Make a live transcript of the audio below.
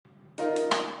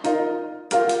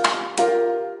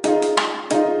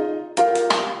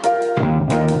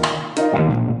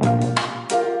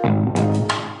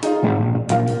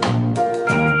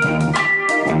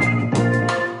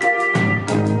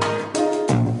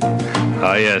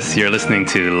Ah, yes, you're listening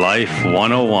to Life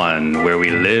 101, where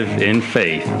we live in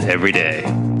faith every day.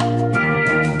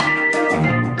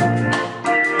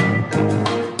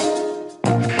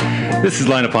 This is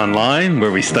Line Upon Line,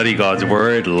 where we study God's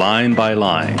Word line by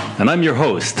line. And I'm your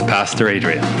host, Pastor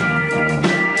Adrian.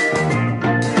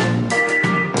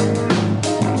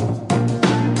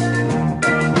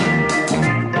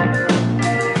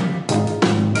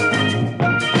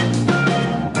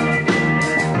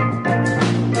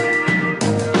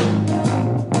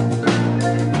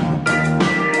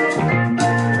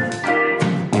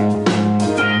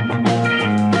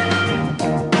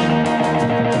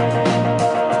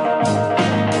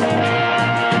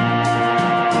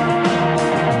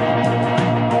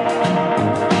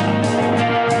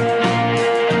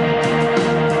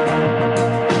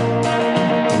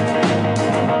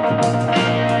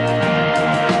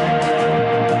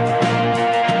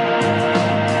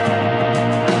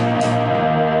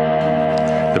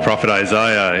 Prophet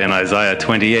Isaiah in Isaiah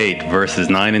 28 verses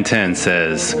 9 and 10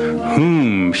 says,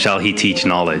 "Whom shall he teach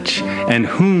knowledge? And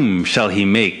whom shall he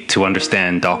make to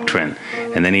understand doctrine?"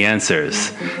 And then he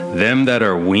answers, "Them that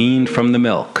are weaned from the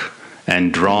milk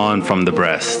and drawn from the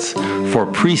breasts. For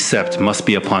precept must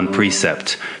be upon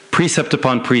precept, precept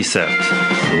upon precept,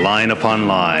 line upon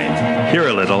line, here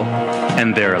a little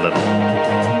and there a little."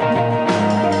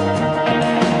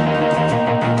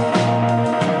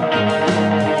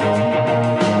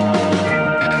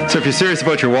 So if you're serious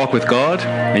about your walk with God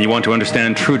and you want to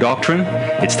understand true doctrine,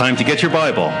 it's time to get your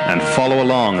Bible and follow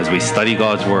along as we study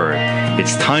God's Word.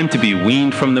 It's time to be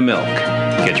weaned from the milk.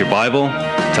 Get your Bible,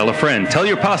 tell a friend, tell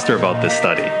your pastor about this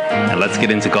study, and let's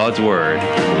get into God's Word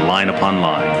line upon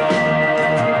line.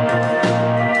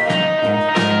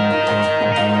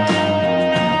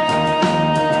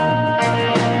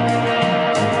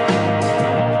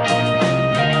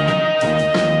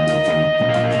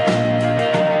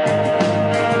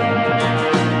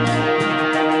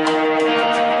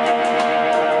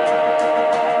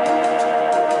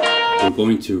 We're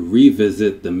going to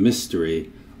revisit the mystery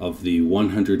of the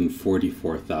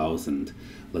 144,000.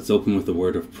 Let's open with a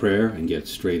word of prayer and get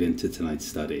straight into tonight's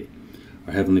study.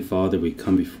 Our Heavenly Father, we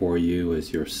come before you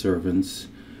as your servants.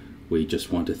 We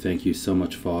just want to thank you so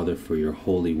much, Father, for your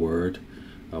holy word.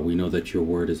 We know that your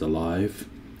word is alive,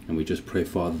 and we just pray,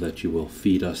 Father, that you will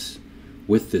feed us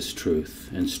with this truth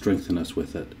and strengthen us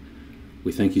with it.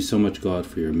 We thank you so much, God,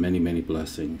 for your many, many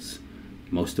blessings.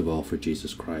 Most of all for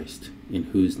Jesus Christ, in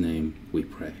whose name we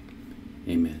pray.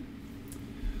 Amen.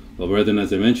 Well, brethren,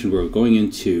 as I mentioned, we're going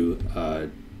into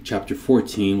chapter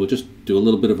 14. We'll just do a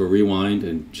little bit of a rewind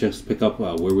and just pick up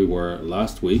where we were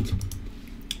last week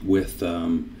with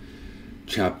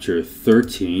chapter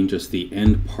 13, just the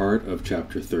end part of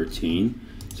chapter 13.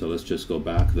 So let's just go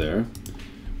back there,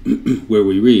 where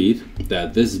we read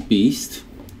that this beast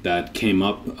that came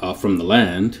up from the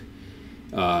land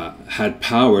had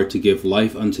power to give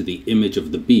life unto the image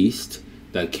of the beast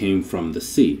that came from the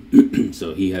sea.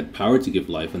 So he had power to give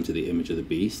life unto the image of the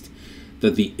beast,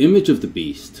 that the image of the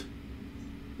beast,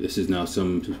 this is now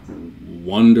some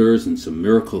wonders and some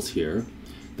miracles here,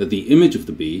 that the image of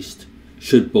the beast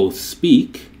should both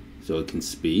speak, so it can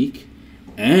speak,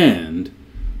 and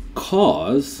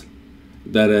cause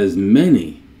that as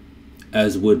many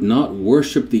as would not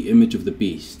worship the image of the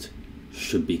beast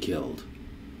should be killed.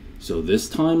 So this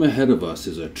time ahead of us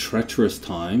is a treacherous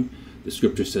time. The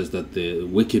scripture says that the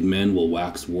wicked men will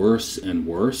wax worse and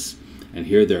worse. And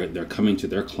here they're coming to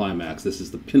their climax. This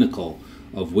is the pinnacle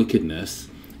of wickedness.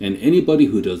 And anybody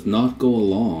who does not go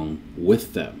along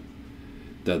with them,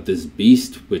 that this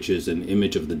beast, which is an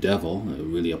image of the devil,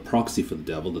 really a proxy for the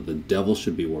devil, that the devil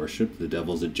should be worshipped. The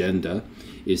devil's agenda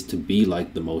is to be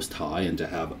like the Most High and to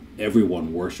have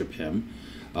everyone worship him.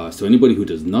 So anybody who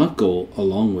does not go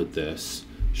along with this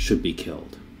should be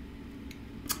killed.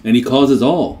 And he causes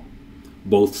all,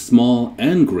 both small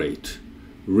and great,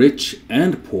 rich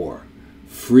and poor,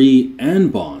 free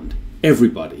and bond,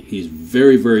 everybody. He's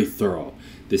very, very thorough.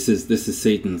 This is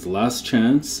Satan's last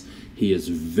chance. He is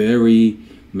very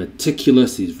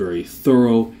meticulous. He's very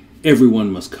thorough.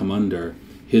 Everyone must come under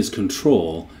his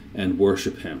control and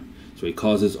worship him. So he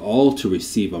causes all to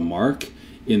receive a mark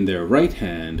in their right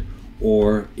hand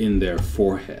or in their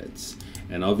foreheads.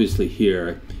 And obviously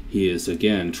here he is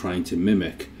again trying to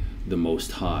mimic the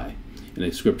Most High. And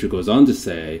the scripture goes on to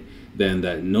say, then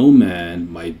that no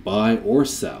man might buy or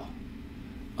sell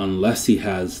unless he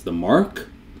has the mark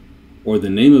or the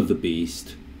name of the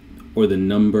beast or the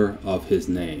number of his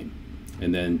name.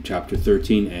 And then chapter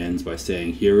 13 ends by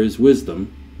saying, here is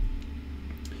wisdom.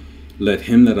 Let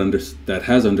him that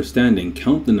has understanding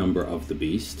count the number of the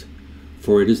beast,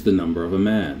 for it is the number of a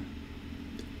man.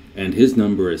 and his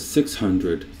number is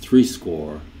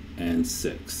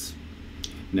 666.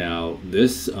 Now,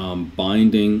 this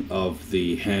binding of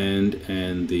the hand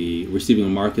and the receiving a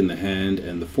mark in the hand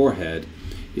and the forehead,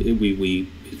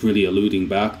 it's really alluding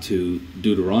back to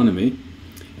Deuteronomy,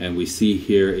 and we see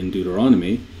here in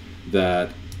Deuteronomy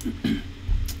that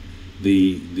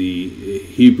the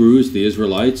Hebrews, the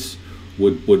Israelites,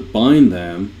 would bind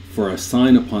them for a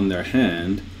sign upon their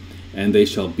hand, and they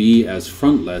shall be as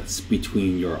frontlets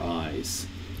between your eyes.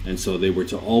 And so they were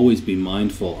to always be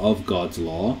mindful of God's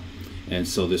law, and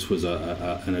so this was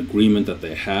an agreement that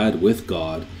they had with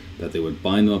God, that they would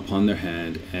bind them upon their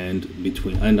hand and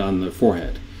on their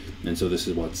forehead. And so this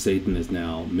is what Satan is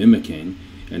now mimicking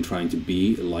and trying to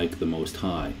be like the Most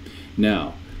High.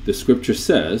 Now, the scripture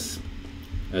says,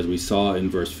 as we saw in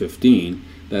verse 15,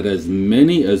 that as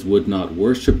many as would not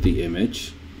worship the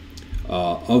image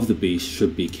of the beast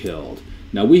should be killed.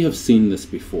 Now, we have seen this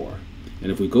before.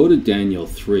 And if we go to Daniel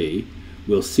 3,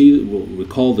 we'll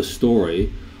recall the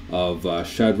story of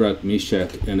Shadrach,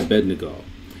 Meshach, and Abednego.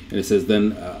 And it says,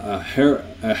 then a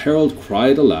herald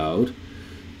cried aloud,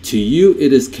 "To you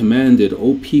it is commanded,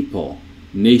 O people,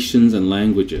 nations and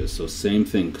languages." So same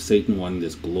thing, Satan wanting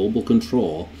this global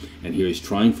control, and here he's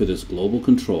trying for this global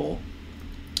control,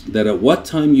 "that at what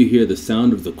time you hear the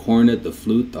sound of the cornet, the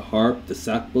flute, the harp, the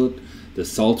sackbut, the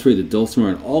psaltery, the dulcimer,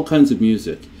 and all kinds of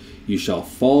music, you shall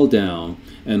fall down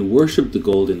and worship the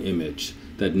golden image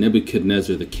that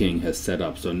Nebuchadnezzar the king has set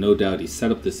up." So no doubt he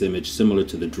set up this image similar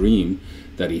to the dream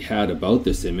that he had about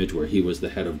this image where he was the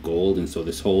head of gold. And so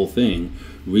this whole thing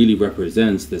really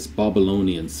represents this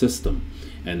Babylonian system.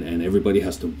 And everybody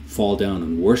has to fall down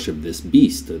and worship this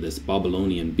beast, this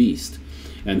Babylonian beast.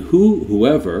 And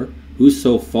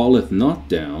whoso falleth not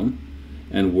down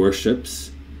and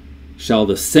worships shall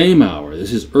the same hour,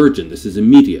 this is urgent, this is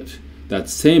immediate, that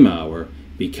same hour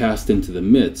be cast into the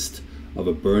midst of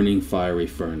a burning fiery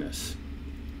furnace.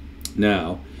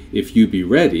 Now, if you be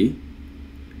ready,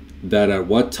 that at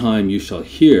what time you shall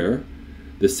hear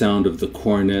the sound of the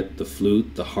cornet, the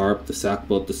flute, the harp, the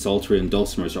sackbut, the psaltery, and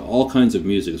dulcimers, are all kinds of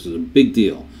music. This is a big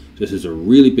deal. This is a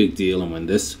really big deal, and when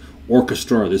this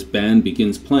orchestra, this band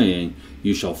begins playing,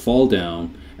 you shall fall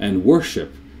down and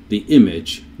worship the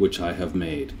image which I have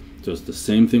made. So it's the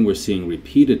same thing we're seeing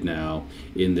repeated now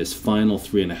in this final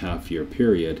 3.5-year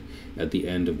period at the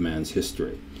end of man's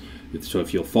history. So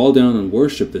if you'll fall down and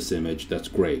worship this image, that's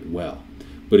great, well.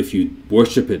 But if you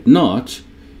worship it not,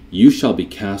 you shall be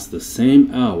cast the same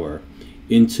hour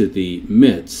into the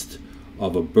midst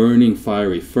of a burning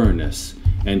fiery furnace.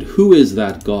 And who is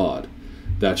that God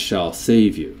that shall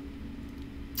save you?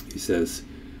 He says,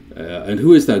 and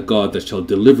who is that God that shall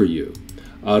deliver you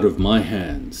out of my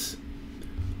hands?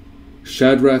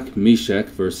 Shadrach, Meshach,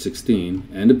 verse 16,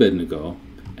 and Abednego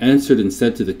answered and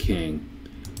said to the king,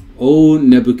 O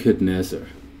Nebuchadnezzar,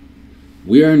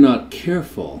 we are not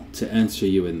careful to answer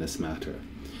you in this matter.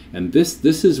 And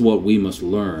this is what we must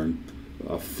learn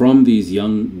from these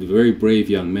very brave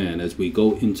young men as we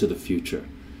go into the future.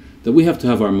 That we have to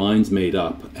have our minds made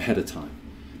up ahead of time.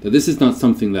 That this is not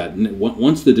something that,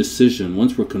 once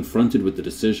we're confronted with the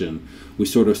decision, we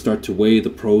sort of start to weigh the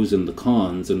pros and the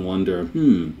cons and wonder,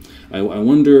 I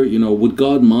wonder, would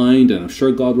God mind? And I'm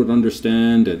sure God would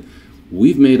understand. And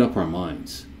we've made up our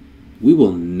minds. We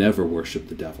will never worship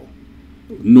the devil,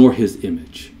 nor his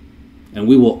image. And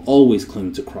we will always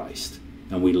cling to Christ.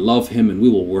 And we love him and we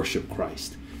will worship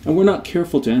Christ. And we're not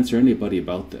careful to answer anybody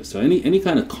about this. So any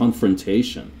kind of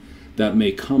confrontation that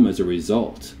may come as a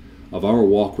result of our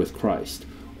walk with Christ,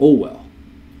 oh well,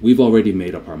 we've already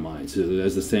made up our minds.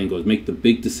 As the saying goes, make the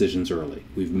big decisions early.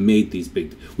 We've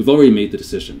already made the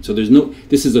decision. So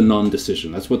this is a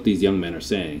non-decision. That's what these young men are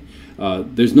saying.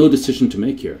 There's no decision to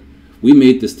make here. We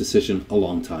made this decision a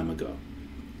long time ago.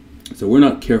 So we're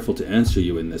not careful to answer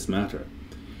you in this matter.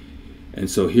 And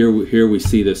so here we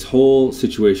see this whole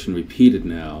situation repeated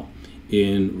now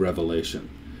in Revelation,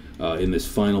 in this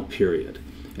final period.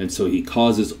 And so he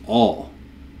causes all,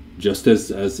 just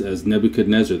as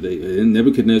Nebuchadnezzar.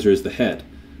 Nebuchadnezzar is the head.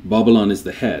 Babylon is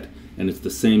the head. And it's the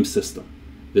same system.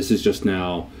 This is just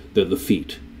now the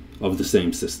feet of the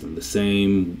same system, the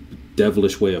same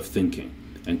devilish way of thinking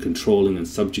and controlling and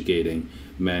subjugating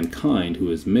mankind who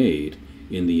is made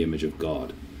in the image of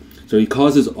God. So he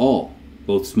causes all,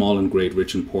 both small and great,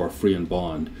 rich and poor, free and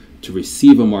bond, to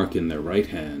receive a mark in their right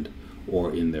hand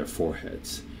or in their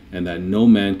foreheads, and that no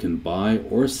man can buy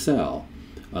or sell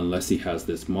unless he has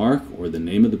this mark or the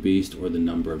name of the beast or the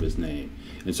number of his name.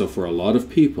 And so for a lot of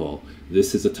people,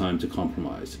 this is a time to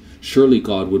compromise. Surely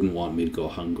God wouldn't want me to go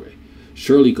hungry.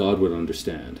 Surely God would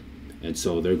understand. And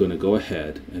so they're going to go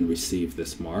ahead and receive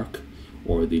this mark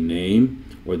or the name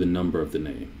or the number of the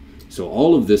name. So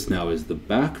all of this now is the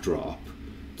backdrop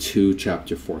to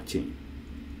chapter 14.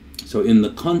 So in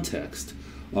the context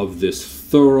of this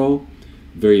thorough,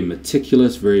 very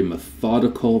meticulous, very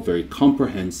methodical, very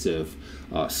comprehensive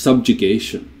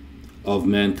subjugation of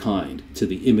mankind to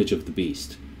the image of the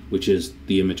beast, which is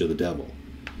the image of the devil,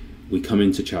 we come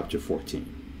into chapter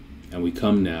 14. And we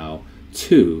come now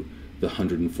to the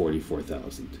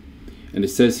 144,000. And it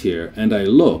says here, and I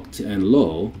looked, and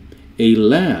lo, a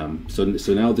lamb. So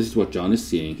now this is what John is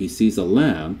seeing. He sees a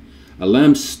lamb. A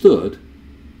lamb stood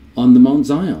on the Mount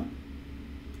Zion,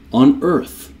 on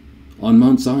earth, on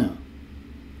Mount Zion.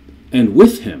 And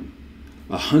with him,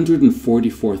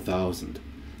 144,000,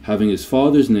 having his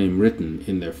father's name written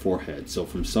in their foreheads. So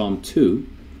from Psalm 2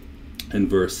 and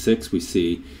verse 6, we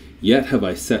see, yet have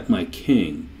I set my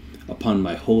king upon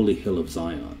my holy hill of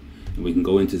Zion. And we can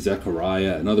go into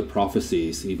Zechariah and other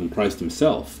prophecies, even Christ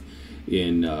himself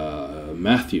in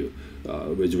Matthew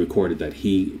is recorded that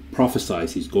he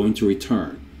prophesies he's going to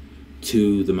return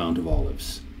to the Mount of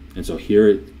Olives. And so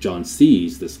here John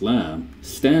sees this lamb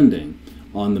standing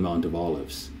on the Mount of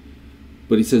Olives.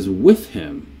 But he says with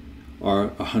him are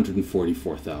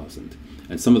 144,000.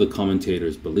 And some of the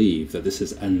commentators believe that this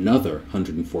is another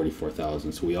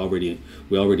 144,000. So we already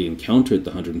encountered the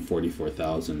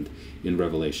 144,000 in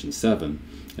Revelation 7.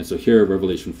 And so here in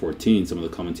Revelation 14, some of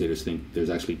the commentators think there's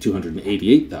actually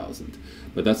 288,000.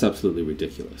 But that's absolutely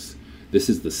ridiculous. This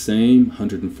is the same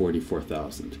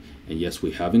 144,000. And yes,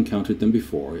 we have encountered them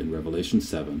before in Revelation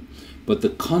 7. But the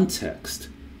context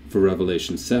for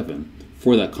Revelation 7,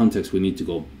 for that context we need to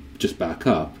go just back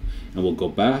up. And we'll go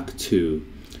back to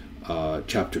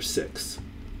chapter 6.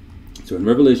 So in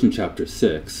Revelation chapter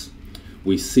 6,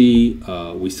 we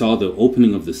saw the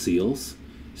opening of the seals.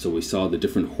 So we saw the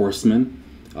different horsemen,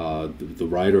 the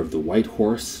rider of the white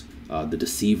horse, the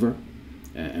deceiver,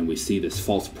 and we see this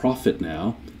false prophet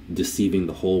now deceiving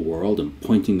the whole world and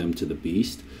pointing them to the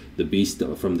beast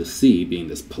from the sea being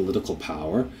this political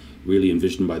power, really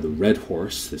envisioned by the red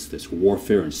horse, this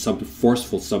warfare and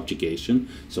forceful subjugation.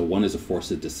 So one is a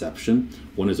force of deception,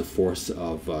 one is a force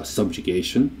of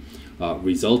subjugation,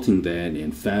 resulting then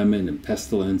in famine and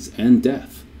pestilence and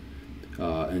death.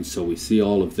 And so we see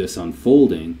all of this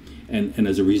unfolding, and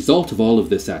as a result of all of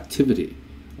this activity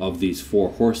of these four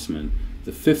horsemen,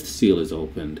 the fifth seal is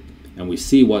opened, and we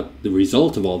see what the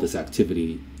result of all this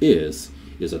activity is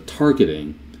a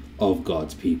targeting of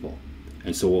God's people.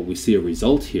 And so what we see a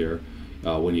result here,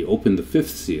 when he opened the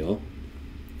fifth seal,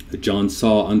 John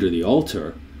saw under the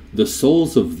altar the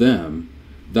souls of them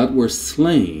that were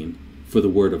slain for the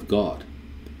word of God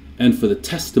and for the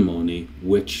testimony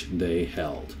which they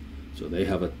held. So they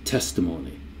have a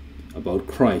testimony about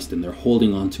Christ, and they're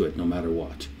holding on to it no matter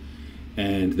what.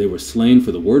 And they were slain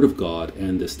for the word of God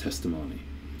and this testimony.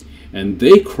 And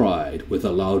they cried with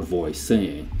a loud voice,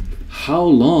 saying, How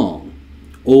long,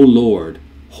 O Lord,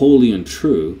 holy and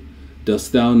true,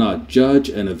 dost thou not judge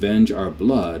and avenge our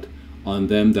blood on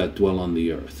them that dwell on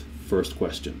the earth? First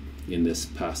question in this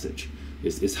passage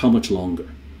is how much longer?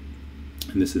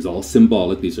 And this is all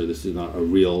symbolic. This is not a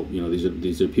real,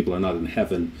 these are people are not in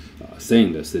heaven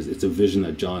saying this. It's a vision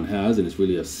that John has, and it's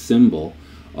really a symbol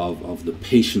of the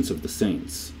patience of the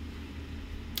saints.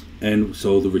 And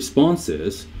so the response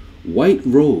is, white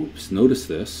robes, notice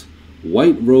this,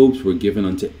 white robes were given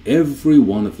unto every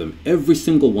one of them. Every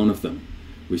single one of them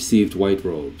received white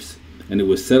robes. And it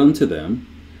was said unto them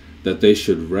that they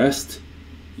should rest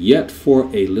yet for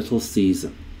a little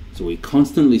season. So we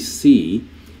constantly see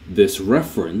this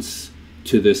reference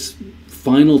to this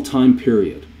final time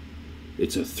period.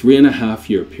 It's a 3.5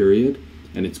 year period,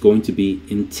 and it's going to be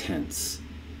intense.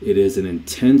 It is an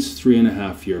intense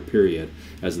 3.5 year period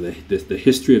as the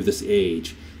history of this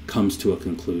age comes to a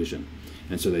conclusion.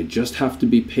 And so they just have to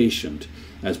be patient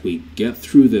as we get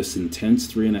through this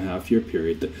intense 3.5 year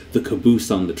period, the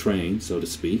caboose on the train, so to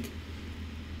speak.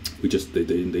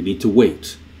 They need to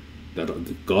wait.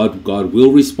 That God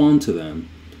will respond to them,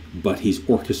 but he's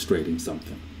orchestrating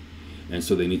something. And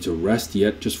so they need to rest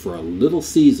yet just for a little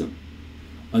season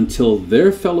until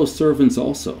their fellow servants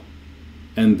also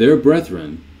and their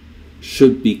brethren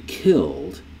should be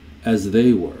killed as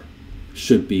they were,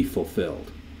 should be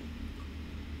fulfilled.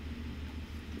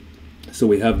 So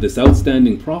we have this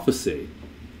outstanding prophecy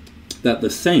that the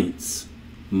saints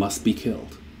must be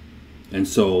killed. And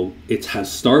so it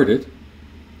has started,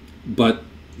 but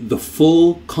the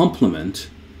full complement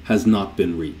has not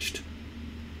been reached.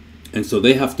 And so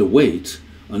they have to wait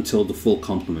until the full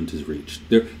complement is reached.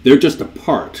 They're just a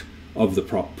part of the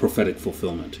prophetic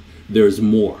fulfillment. There's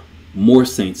more. More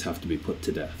saints have to be put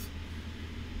to death. And so we have this outstanding prophecy that the saints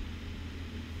must be killed. And so it has started, but the full complement has not been reached. And so they have to wait until the full complement is reached. They're just a part of the prophetic fulfillment. There's more.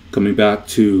 More saints have to be put to death. Coming back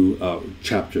to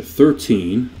chapter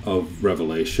 13 of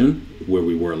Revelation, where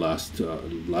we were last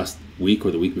week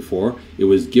or the week before, it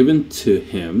was given to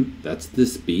him, that's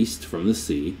this beast from the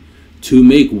sea, to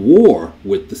make war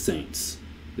with the saints.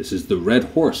 This is the red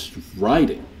horse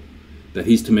riding, that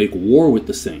he's to make war with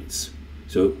the saints.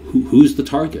 So who's the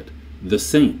target? The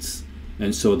saints.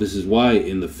 And so this is why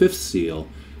in the fifth seal,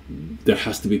 there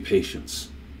has to be patience.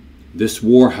 This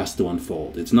war has to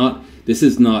unfold. This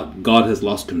is not God has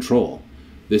lost control.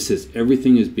 This is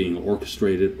everything is being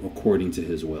orchestrated according to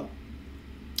his will.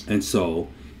 And so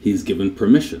he's given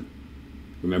permission.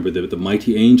 Remember that the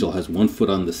mighty angel has 1 foot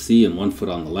on the sea and 1 foot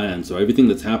on the land. So everything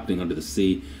that's happening under the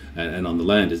sea and on the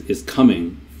land is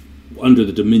coming under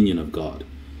the dominion of God.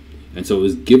 And so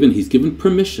he's given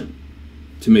permission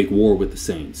to make war with the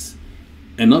saints.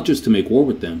 And not just to make war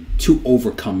with them, to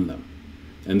overcome them.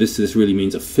 And this really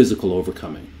means a physical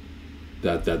overcoming.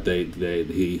 That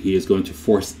he is going to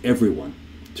force everyone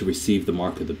to receive the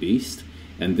mark of the beast.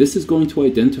 And this is going to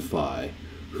identify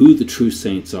who the true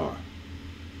saints are.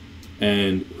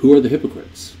 And who are the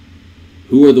hypocrites?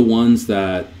 Who are the ones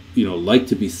that, like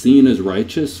to be seen as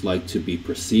righteous, like to be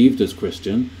perceived as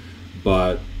Christian,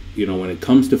 but, when it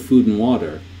comes to food and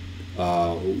water,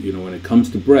 when it comes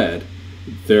to bread,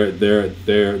 they're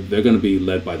going to be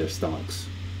led by their stomachs.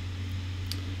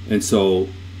 And so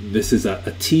this is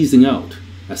a teasing out,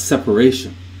 a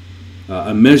separation,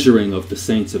 a measuring of the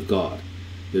saints of God.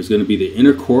 There's going to be the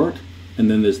inner court, and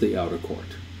then there's the outer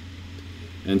court.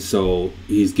 And so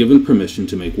he's given permission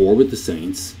to make war with the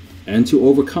saints and to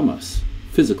overcome us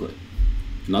physically,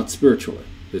 not spiritually.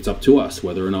 It's up to us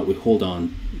whether or not we hold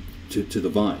on to the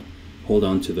vine, hold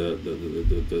on to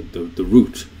the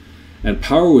root. And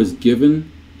power was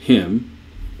given him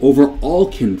over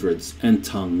all kindreds and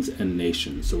tongues and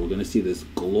nations. So we're going to see this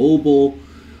global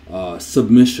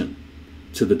submission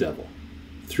to the devil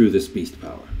through this beast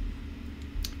power.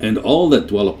 And all that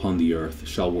dwell upon the earth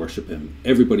shall worship him.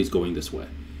 Everybody's going this way.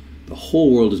 The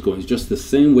whole world is going just the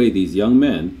same way these young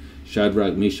men,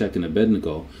 Shadrach, Meshach, and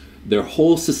Abednego, their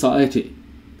whole society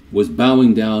was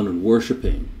bowing down and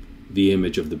worshiping the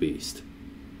image of the beast.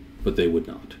 But they would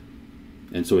not.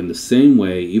 And so in the same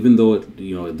way, even though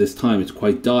at this time it's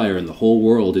quite dire and the whole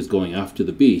world is going after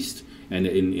the beast, and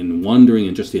in wondering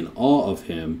and just in awe of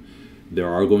him, there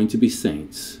are going to be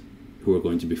saints who are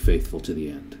going to be faithful to the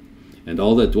end. And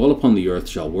all that dwell upon the earth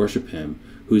shall worship him,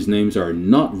 whose names are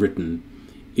not written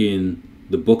in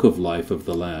the book of life of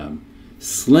the Lamb,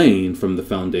 slain from the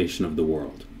foundation of the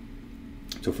world.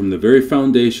 So from the very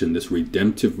foundation, this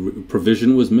redemptive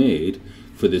provision was made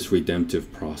for this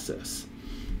redemptive process.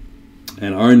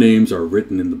 And our names are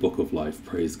written in the book of life,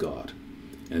 praise God.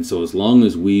 And so as long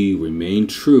as we remain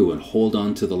true and hold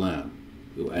on to the Lamb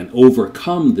and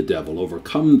overcome the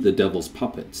devil's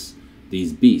puppets,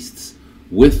 these beasts,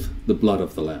 with the blood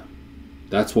of the Lamb,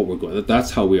 that's what we're going.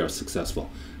 That's how we are successful,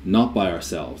 not by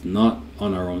ourselves, not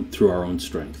on our own, through our own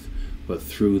strength, but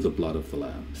through the blood of the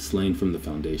Lamb, slain from the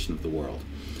foundation of the world.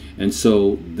 And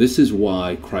so this is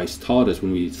why Christ taught us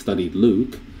when we studied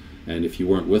Luke. And if you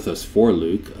weren't with us for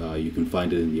Luke, you can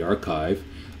find it in the archive.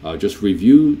 Just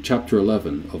review chapter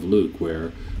 11 of Luke,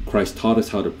 where Christ taught us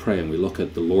how to pray, and we look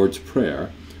at the Lord's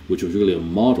Prayer, which was really a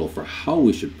model for how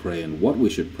we should pray and what we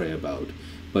should pray about.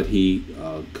 But he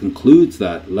concludes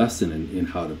that lesson in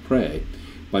how to pray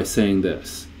by saying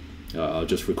this. I'll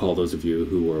just recall those of you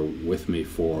who were with me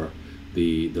for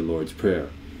the Lord's Prayer.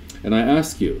 And I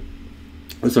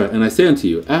say unto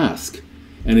you, ask,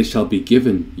 and it shall be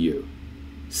given you.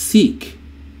 Seek,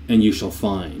 and you shall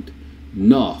find.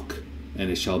 Knock, and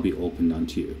it shall be opened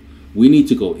unto you. We need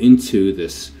to go into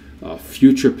this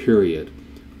future period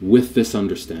with this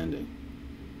understanding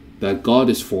that God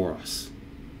is for us.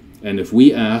 And if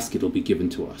we ask, it'll be given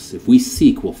to us. If we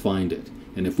seek, we'll find it.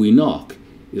 And if we knock,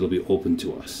 it'll be open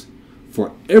to us.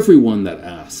 For everyone that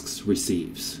asks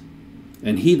receives,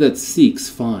 and he that seeks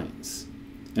finds,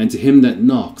 and to him that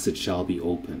knocks it shall be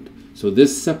opened. So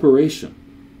this separation,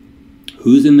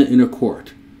 who's in the inner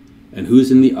court and who's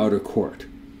in the outer court,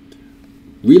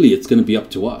 really it's going to be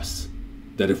up to us.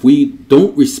 That if we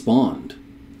don't respond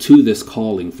to this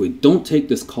calling, if we don't take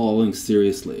this calling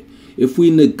seriously, if we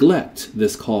neglect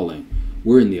this calling,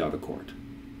 we're in the outer court.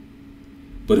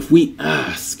 But if we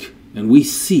ask and we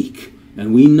seek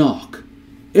and we knock,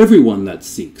 everyone that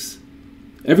seeks,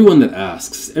 everyone that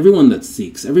asks, everyone that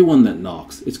seeks, everyone that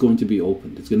knocks, it's going to be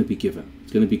opened, it's going to be given,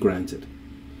 it's going to be granted.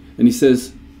 And he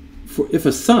says, for if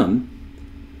a son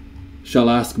shall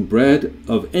ask bread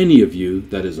of any of you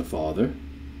that is a father,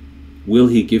 will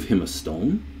he give him a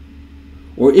stone?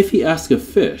 Or if he ask a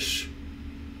fish,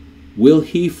 will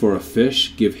he for a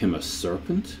fish give him a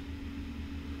serpent?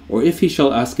 Or if he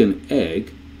shall ask an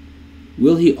egg,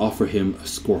 will he offer him a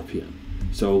scorpion?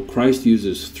 So Christ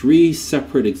uses three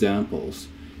separate examples.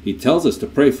 He tells us to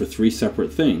pray for three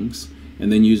separate things,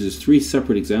 and then uses three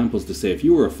separate examples to say, if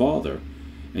you were a father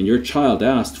and your child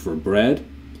asked for bread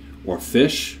or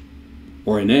fish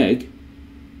or an egg,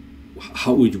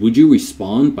 how would you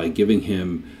respond? By giving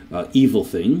him evil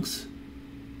things?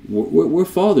 We're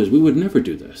fathers. We would never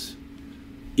do this.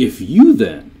 If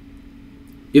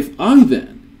I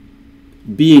then,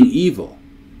 being evil,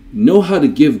 know how to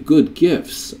give good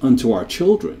gifts unto our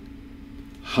children,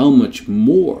 how much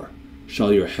more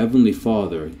shall your heavenly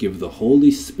Father give the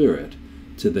Holy Spirit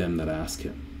to them that ask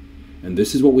him? And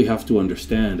this is what we have to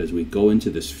understand as we go into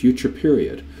this future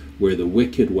period where the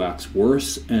wicked wax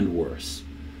worse and worse.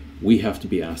 We have to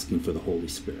be asking for the Holy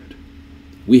Spirit.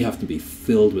 We have to be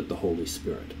filled with the Holy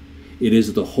Spirit. It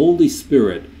is the Holy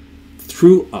Spirit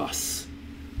through us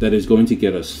that is going to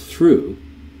get us through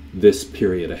this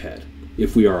period ahead,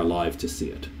 if we are alive to see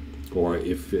it. Or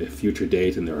if a future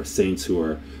date and there are saints who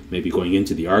are maybe going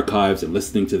into the archives and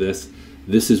listening to this,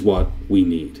 this is what we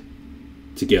need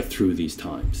to get through these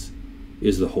times,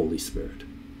 is the Holy Spirit.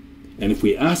 And if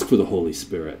we ask for the Holy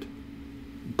Spirit,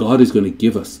 God is going to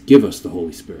give us the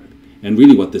Holy Spirit. And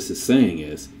really what this is saying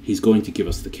is, he's going to give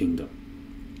us the kingdom.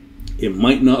 It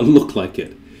might not look like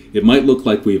it. It might look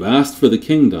like we've asked for the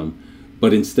kingdom,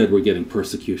 but instead we're getting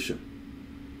persecution.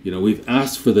 We've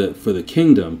asked for the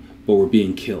kingdom, but we're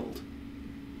being killed.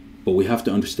 But we have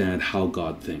to understand how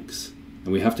God thinks.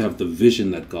 And we have to have the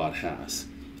vision that God has.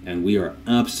 And we are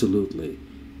absolutely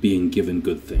being given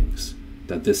good things.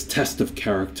 That this test of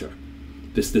character,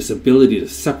 this ability to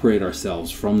separate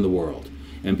ourselves from the world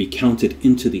and be counted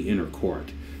into the inner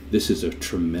court, this is a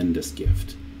tremendous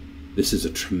gift. This is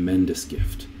a tremendous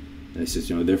gift. And he says,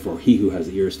 therefore he who has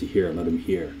ears to hear, let him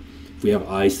hear. If we have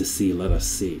eyes to see, let us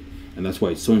see. And that's why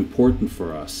it's so important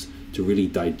for us to really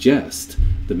digest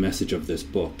the message of this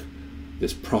book,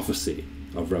 this prophecy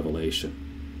of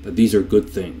Revelation, that these are good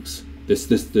things.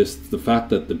 The fact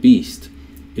that the beast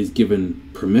is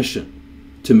given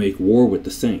permission to make war with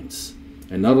the saints,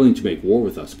 and not only to make war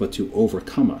with us, but to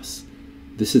overcome us.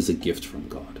 This is a gift from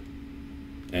God.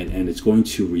 And it's going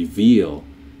to reveal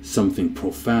something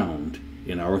profound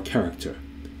in our character,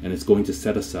 and it's going to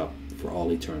set us up for all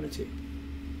eternity.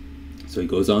 So he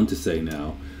goes on to say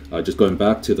now, just going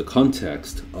back to the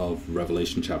context of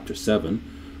Revelation chapter 7,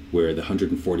 where the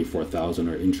 144,000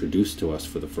 are introduced to us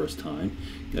for the first time,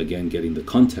 again getting the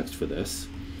context for this,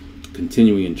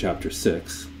 continuing in chapter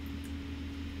 6,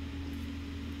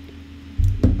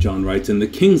 John writes, "And the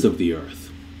kings of the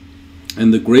earth,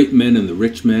 and the great men, and the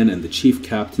rich men, and the chief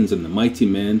captains, and the mighty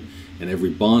men, and every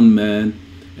bondman,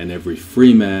 and every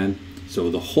free man," so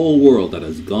the whole world that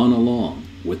has gone along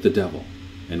with the devil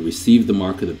and received the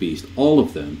mark of the beast, all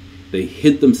of them, they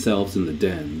hid themselves in the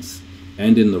dens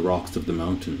and in the rocks of the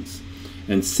mountains,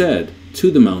 and said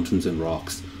to the mountains and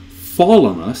rocks, "Fall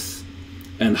on us,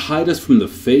 and hide us from the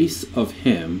face of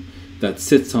him that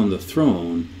sits on the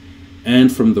throne,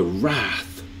 and from the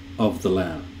wrath of the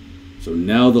Lamb." So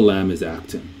now the Lamb is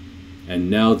acting, and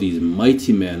now these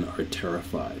mighty men are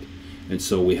terrified. And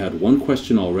so we had one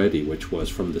question already, which was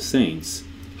from the saints,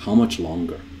 how much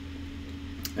longer?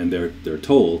 And they're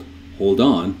told, hold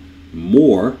on,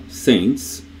 more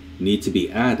saints need to be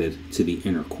added to the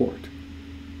inner court.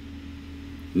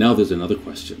 Now there's another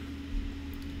question.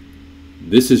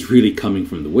 This is really coming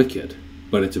from the wicked,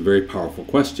 but it's a very powerful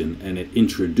question, and it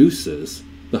introduces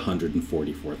the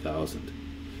 144,000.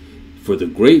 "For the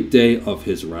great day of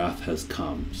his wrath has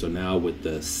come." So now with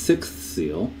the sixth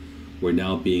seal, we're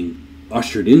now being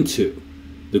ushered into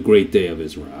the great day of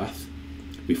his wrath.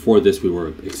 Before this, we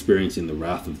were experiencing the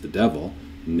wrath of the devil.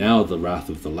 Now the wrath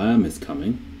of the Lamb is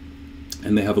coming.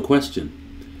 And they have a question.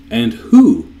 "And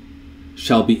who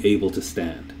shall be able to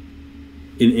stand?"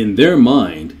 In their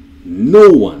mind, no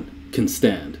one can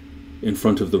stand in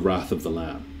front of the wrath of the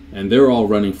Lamb. And they're all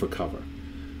running for cover.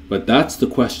 But that's the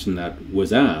question that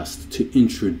was asked to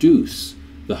introduce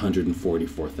the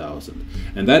 144,000.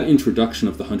 And that introduction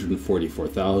of the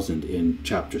 144,000 in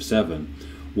chapter 7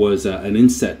 was an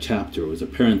inset chapter. It was a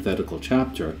parenthetical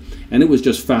chapter, and it was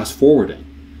just fast forwarding.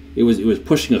 It was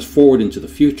pushing us forward into the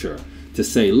future to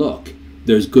say, look,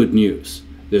 there's good news.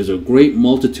 There's a great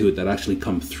multitude that actually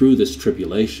come through this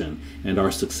tribulation and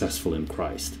are successful in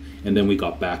Christ. And then we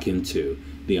got back into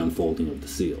the unfolding of the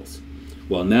seals.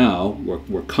 Well, now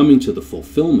we're coming to the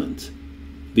fulfillment,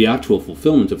 the actual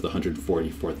fulfillment of the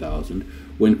 144,000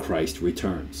 when Christ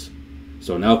returns.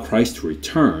 So now Christ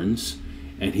returns,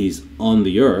 and he's on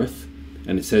the earth,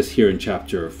 and it says here in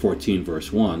chapter 14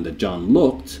 verse 1 that John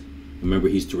looked, Remember,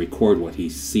 he's to record what he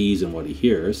sees and what he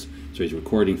hears. So he's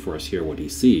recording for us here what he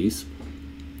sees.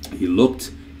 He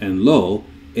looked, and lo,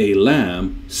 a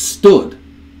lamb stood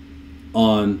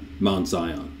on Mount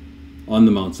Zion, on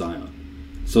the Mount Zion.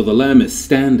 So the lamb is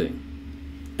standing.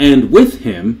 And with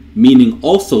him, meaning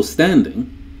also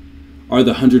standing, are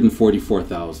the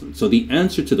 144,000. So the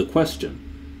answer to the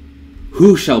question,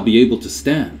 who shall be able to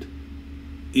stand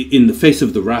in the face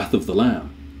of the wrath of the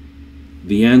Lamb?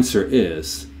 The answer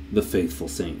is the faithful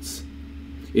saints.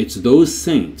 It's those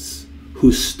saints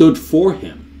who stood for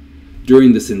him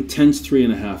during this intense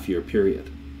 3.5-year period,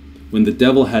 when the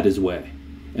devil had his way,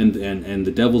 and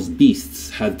the devil's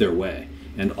beasts had their way,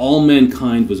 and all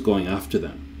mankind was going after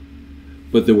them.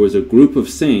 But there was a group of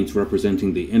saints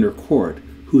representing the inner court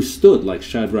who stood like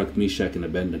Shadrach, Meshach, and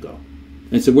Abednego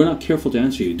and said, we're not careful to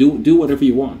answer you. Do whatever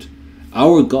you want.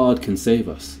 Our God can save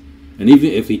us. And even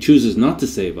if he chooses not to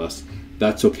save us,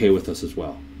 that's okay with us as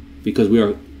well. Because we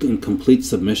are in complete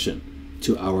submission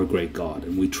to our great God,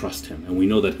 and we trust him, and we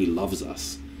know that he loves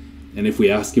us. And if we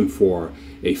ask him for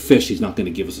a fish, he's not going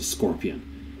to give us a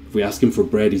scorpion. If we ask him for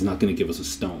bread, he's not going to give us a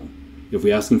stone. If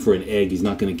we ask him for an egg, he's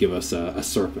not going to give us a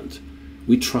serpent.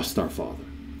 We trust our Father.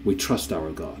 We trust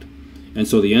our God. And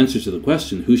so the answer to the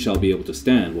question, who shall be able to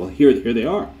stand? Well, here they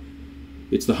are.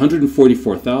 It's the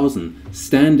 144,000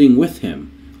 standing with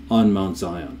him on Mount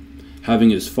Zion, having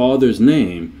his Father's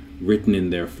name written in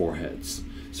their foreheads.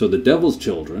 So the devil's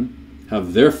children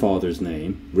have their Father's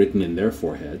name written in their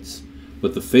foreheads,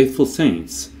 but the faithful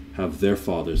saints have their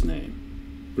Father's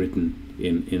name written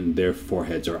in their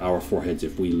foreheads, or our foreheads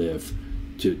if we live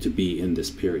to be in this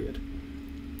period.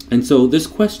 And so this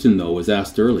question, though, was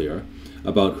asked earlier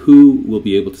about who will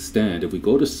be able to stand. If we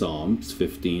go to Psalms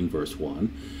 15, verse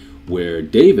 1, where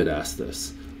David asked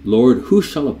this, Lord, who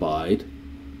shall abide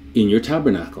in your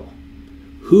tabernacle?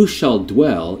 Who shall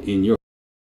dwell in your...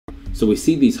 So we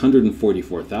see these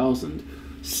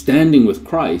 144,000 standing with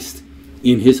Christ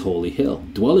in his holy hill,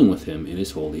 dwelling with him in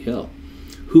his holy hill.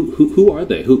 Who are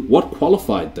they? What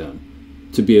qualified them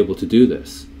to be able to do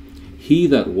this? He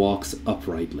that walks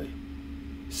uprightly.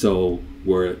 So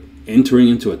we're entering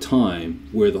into a time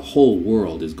where the whole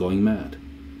world is going mad.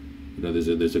 You know,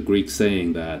 there's a Greek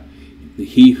saying that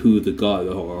him who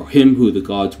the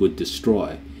gods would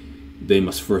destroy, they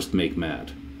must first make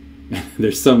mad.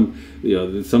 There's some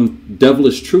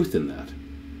devilish truth in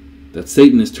that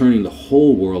Satan is turning the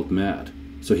whole world mad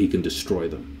so he can destroy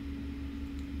them.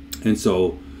 And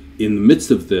so in the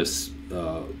midst of this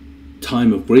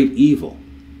time of great evil,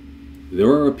 there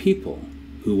are a people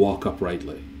who walk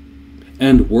uprightly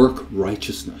and work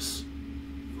righteousness,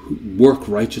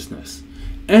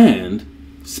 and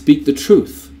speak the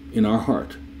truth in our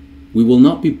heart. We will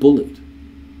not be bullied.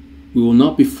 We will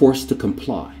not be forced to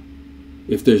comply.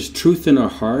 If there's truth in our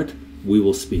heart, we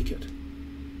will speak it.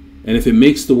 And if it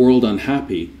makes the world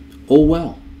unhappy, oh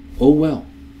well.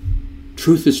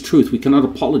 Truth is truth. We cannot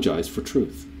apologize for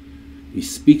truth. He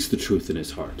speaks the truth in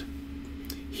his heart.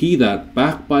 He that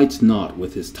backbites not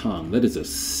with his tongue, that is a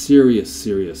serious,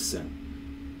 serious sin.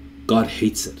 God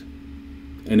hates it.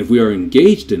 And if we are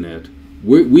engaged in it,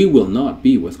 we will not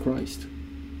be with Christ.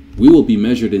 We will be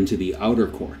measured into the outer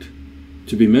court.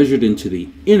 To be measured into the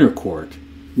inner court,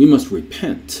 we must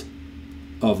repent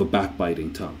of a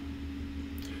backbiting tongue.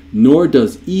 Nor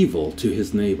does evil to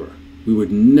his neighbor. We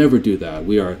would never do that.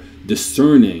 We are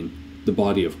discerning the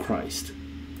body of Christ,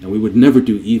 and we would never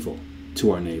do evil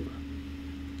to our neighbor.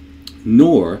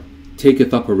 Nor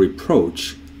taketh up a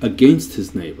reproach against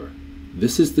his neighbor.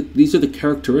 These are the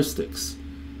characteristics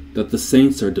that the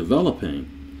saints are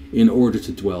developing in order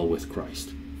to dwell with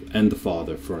Christ and the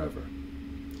Father forever.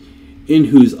 In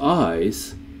whose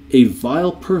eyes a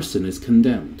vile person is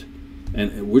condemned.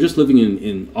 And we're just living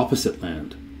in opposite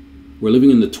land. We're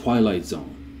living in the twilight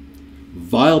zone.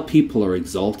 Vile people are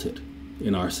exalted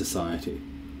in our society,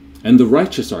 and the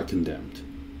righteous are condemned.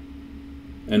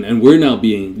 And we're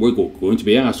going to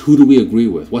be asked, who do we agree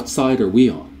with? What side are we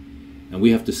on? And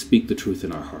we have to speak the truth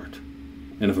in our heart.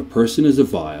 And if a person is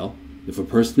if a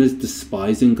person is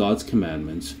despising God's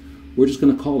commandments, we're just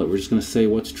going to call it. We're just going to say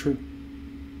what's true.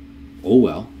 Oh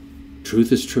well,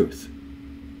 truth is truth.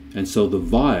 And so the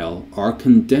vile are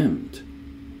condemned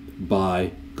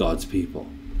by God's people.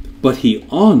 But he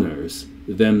honors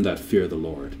them that fear the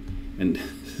Lord. And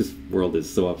this world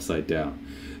is so upside down.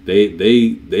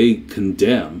 They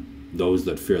condemn those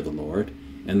that fear the Lord,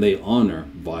 and they honor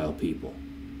vile people.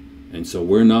 And so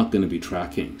we're not going to be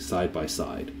tracking side by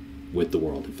side with the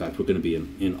world. In fact, we're going to be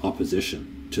in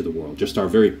opposition to the world. Just our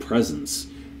very presence,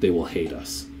 they will hate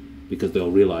us, because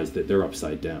they'll realize that they're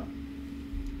upside down.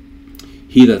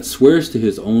 He that swears to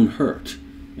his own hurt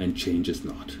and changes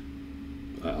not.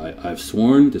 I've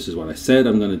sworn, this is what I said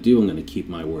I'm going to do, I'm going to keep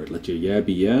my word. Let your yeah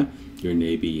be yeah, your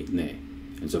nay be nay.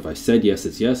 And so if I said yes,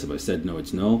 it's yes. If I said no,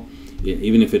 it's no.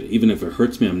 Even if it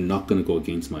hurts me, I'm not going to go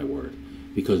against my word,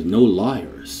 because no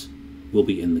liars will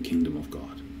be in the kingdom of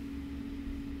God.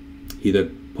 He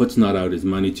that puts not out his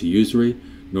money to usury,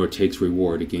 nor takes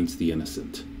reward against the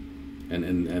innocent.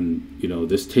 And you know,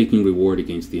 this taking reward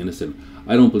against the innocent,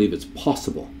 I don't believe it's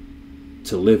possible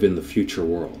to live in the future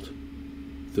world,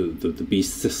 the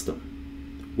beast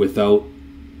system, without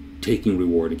taking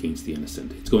reward against the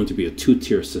innocent. It's going to be a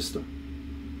two-tier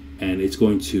system, and it's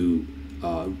going to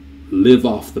live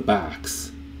off the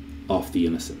backs of the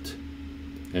innocent.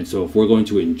 And so if we're going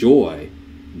to enjoy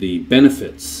the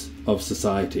benefits of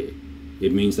society,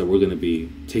 it means that we're going to be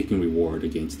taking reward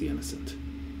against the innocent.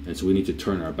 And so we need to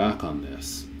turn our back on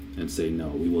this and say, no,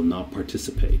 we will not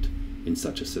participate in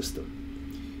such a system.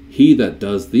 He that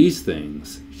does these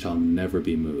things shall never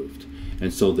be moved.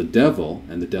 And so the devil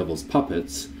and the devil's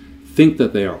puppets think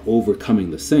that they are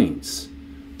overcoming the saints.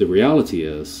 The reality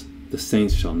is, the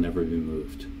saints shall never be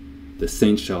moved. The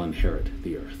saints shall inherit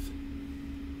the earth.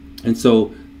 And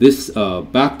so this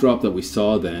backdrop that we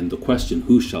saw then, the question,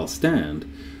 who shall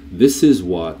stand, this is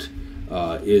what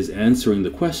is answering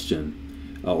the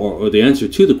question, or the answer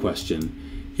to the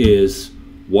question is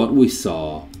what we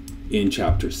saw in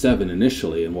chapter 7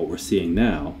 initially, and what we're seeing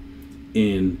now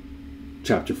in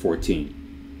chapter 14.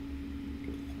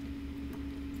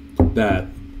 That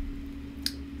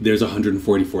there's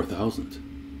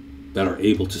 144,000 that are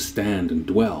able to stand and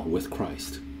dwell with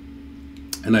Christ.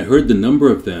 And I heard the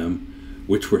number of them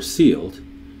which were sealed,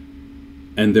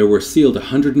 and there were sealed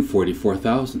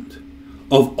 144,000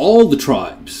 of all the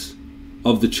tribes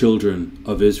of the children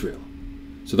of Israel.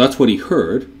 So that's what he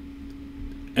heard.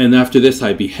 And after this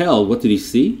I beheld, what did he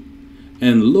see?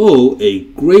 And lo, a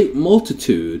great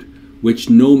multitude which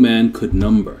no man could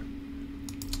number.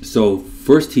 So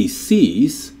first he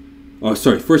hears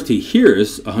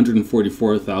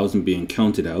 144,000 being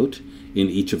counted out in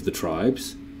each of the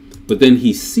tribes. But then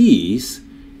he sees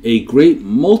a great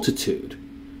multitude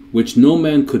which no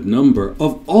man could number,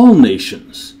 of all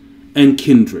nations and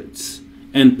kindreds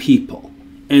and people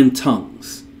and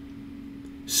tongues,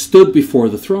 stood before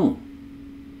the throne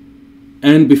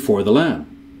and before the Lamb,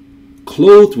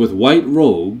 clothed with white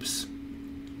robes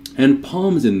and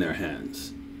palms in their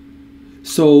hands.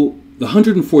 So the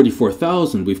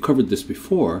 144,000, we've covered this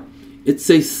before, it's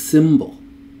a symbol.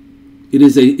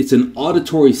 It's an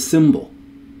auditory symbol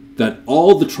that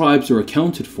all the tribes are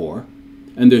accounted for,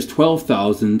 and there's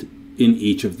 12,000 in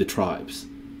each of the tribes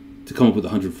to come up with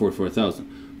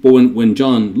 144,000. But when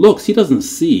John looks, he doesn't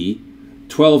see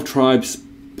 12 tribes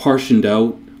partitioned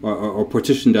out or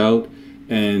partitioned out,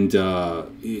 and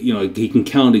he can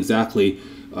count exactly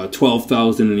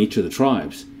 12,000 in each of the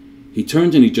tribes. He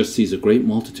turns and he just sees a great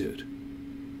multitude,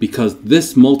 because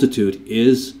this multitude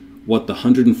is what the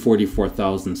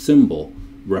 144,000 symbol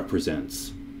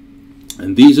represents.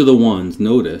 And these are the ones,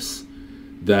 notice,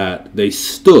 that they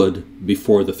stood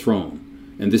before the throne.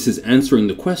 And this is answering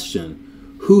the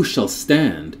question, who shall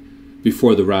stand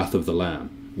before the wrath of the Lamb?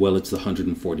 Well, it's the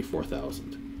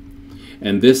 144,000.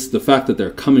 And the fact that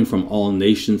they're coming from all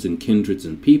nations and kindreds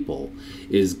and people,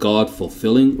 is God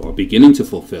fulfilling, or beginning to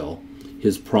fulfill,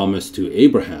 his promise to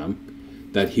Abraham,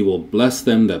 that he will bless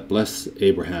them that bless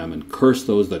Abraham, and curse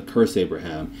those that curse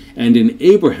Abraham. And in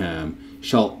Abraham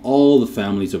shall all the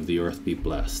families of the earth be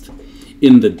blessed.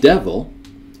 In the devil,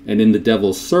 and in the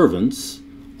devil's servants,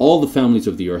 all the families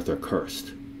of the earth are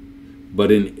cursed.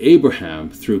 But in Abraham,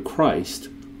 through Christ,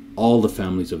 all the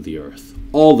families of the earth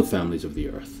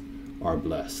are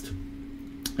blessed.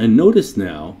 And notice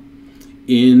now,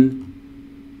 we've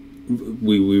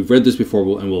read this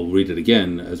before, and we'll read it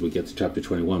again as we get to chapter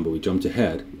 21, but we jumped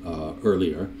ahead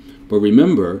earlier. But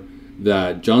remember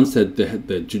that John said that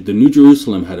the New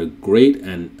Jerusalem had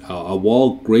a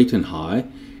wall great and high,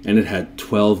 and it had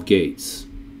 12 gates.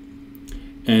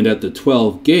 And at the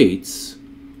 12 gates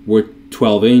were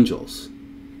 12 angels,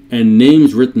 and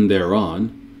names written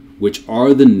thereon, which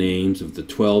are the names of the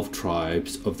 12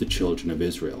 tribes of the children of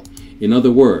Israel. In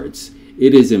other words,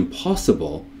 it is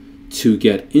impossible to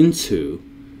get into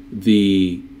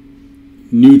the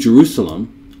New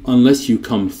Jerusalem unless you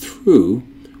come through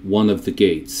one of the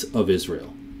gates of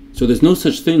Israel. So there's no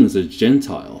such things as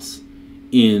Gentiles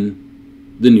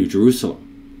in the New Jerusalem.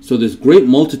 So this great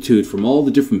multitude from all the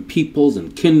different peoples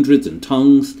and kindreds and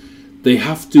tongues, they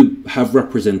have to have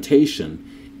representation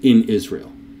in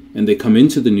Israel. And they come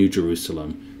into the New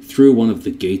Jerusalem through one of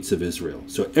the gates of Israel.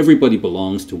 So everybody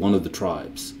belongs to one of the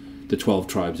tribes, the 12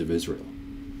 tribes of Israel.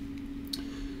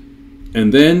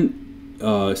 And then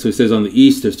So it says on the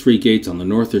east there's 3 gates, on the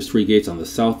north there's 3 gates, on the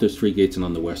south there's 3 gates, and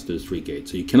on the west there's 3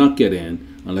 gates. So you cannot get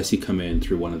in unless you come in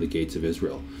through one of the gates of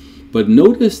Israel. But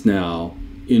notice now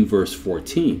in verse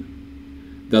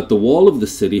 14 that the wall of the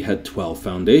city had 12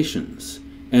 foundations,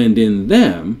 and in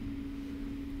them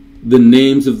the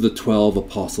names of the 12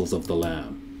 apostles of the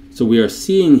Lamb. So we are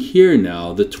seeing here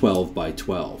now the 12 by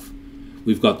 12.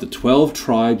 We've got the 12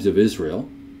 tribes of Israel,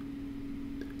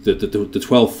 the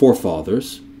 12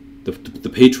 forefathers,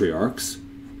 the patriarchs,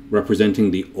 representing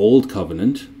the Old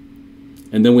Covenant.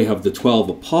 And then we have the 12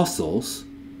 apostles,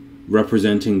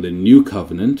 representing the New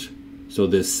Covenant. So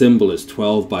this symbol is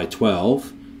 12 by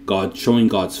 12, God showing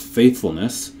God's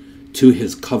faithfulness to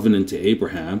his covenant to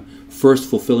Abraham, first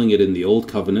fulfilling it in the Old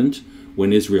Covenant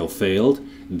when Israel failed,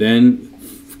 then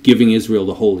giving Israel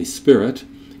the Holy Spirit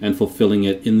and fulfilling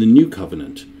it in the New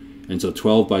Covenant. And so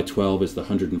 12 by 12 is the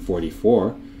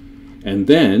 144. And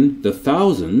then the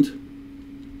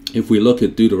 1,000, if we look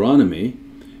at Deuteronomy,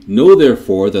 know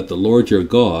therefore that the Lord your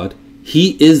God,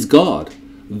 he is God,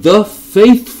 the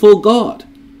faithful God.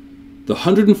 The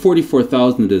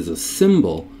 144,000 is a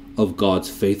symbol of God's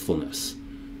faithfulness.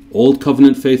 Old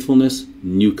Covenant faithfulness,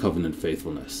 New Covenant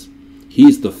faithfulness.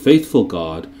 He's the faithful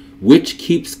God, which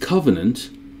keeps covenant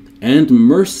and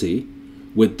mercy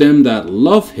with them that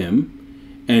love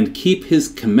him and keep his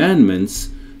commandments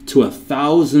to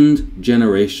 1,000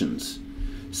 generations.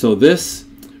 So this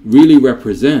really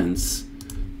represents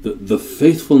the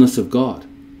faithfulness of God.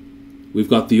 We've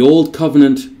got the Old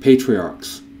Covenant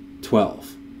patriarchs,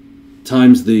 12,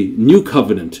 times the New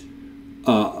Covenant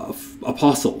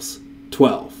apostles,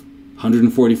 12,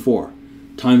 144,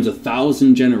 times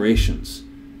 1,000 generations,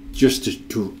 just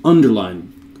to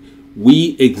underline,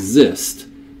 we exist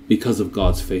because of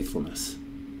God's faithfulness.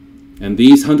 And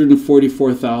these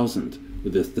 144,000,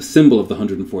 the symbol of the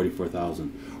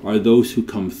 144,000, are those who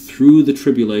come through the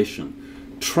tribulation,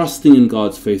 trusting in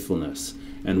God's faithfulness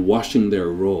and washing their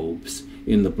robes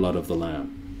in the blood of the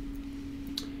Lamb.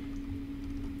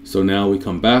 So now we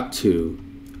come back to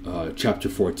chapter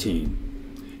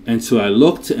 14. And so I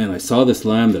looked and I saw this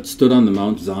Lamb that stood on the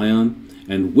Mount Zion,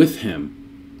 and with him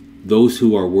those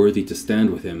who are worthy to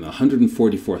stand with him,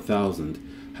 144,000,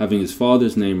 having his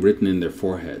Father's name written in their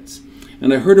foreheads.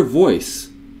 And I heard a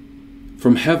voice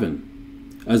from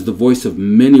heaven, as the voice of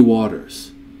many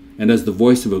waters, and as the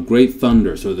voice of a great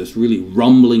thunder. So this really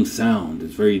rumbling sound,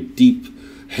 this very deep,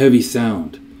 heavy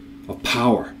sound of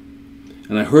power.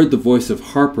 And I heard the voice of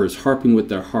harpers harping with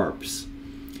their harps.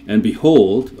 And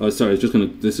behold,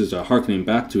 this is hearkening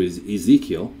back to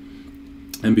Ezekiel.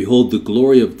 And behold, the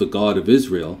glory of the God of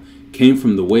Israel came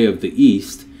from the way of the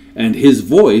east, and his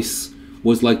voice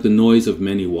was like the noise of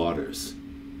many waters.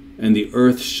 And the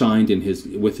earth shined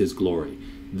with his glory.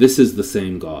 This is the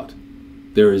same God.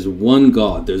 There is one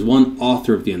God. There's one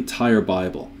author of the entire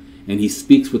Bible, and he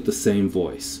speaks with the same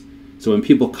voice. So when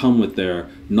people come with their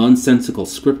nonsensical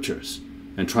scriptures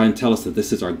and try and tell us that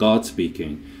this is our God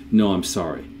speaking, no, I'm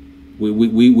sorry.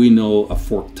 We know a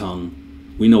forked tongue.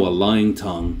 We know a lying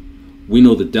tongue. We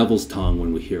know the devil's tongue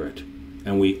when we hear it.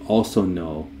 And we also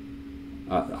know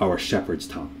our shepherd's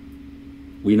tongue.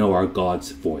 We know our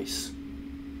God's voice.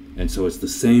 And so it's the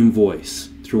same voice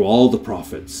through all the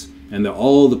prophets. And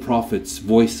all the prophets'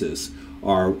 voices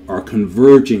are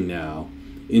converging now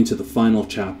into the final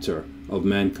chapter of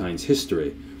mankind's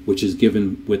history, which is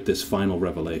given with this final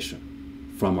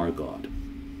revelation from our God.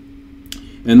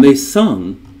 And they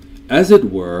sung, as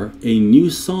it were, a new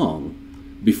song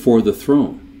before the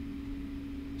throne.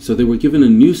 So they were given a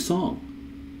new song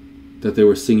that they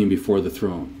were singing before the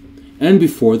throne and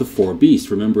before the 4 beasts.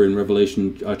 Remember in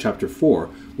Revelation chapter 4,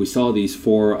 we saw these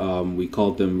 4, we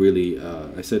called them really,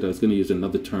 I said I was going to use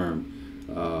another term,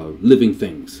 living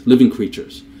things, living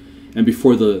creatures. And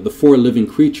before the 4 living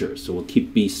creatures, so we'll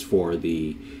keep beasts for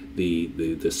the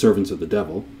servants of the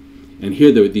devil. And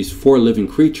here there were these 4 living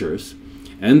creatures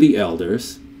and the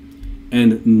elders,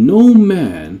 and no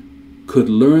man could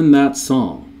learn that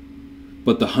song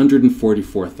but the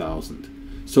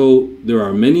 144,000. So there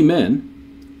are many men,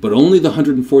 but only the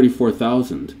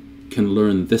 144,000 can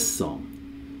learn this song.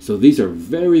 So these are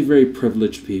very, very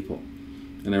privileged people.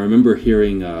 And I remember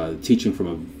hearing teaching from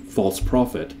a false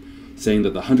prophet saying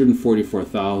that the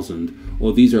 144,000,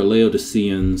 these are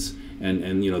Laodiceans,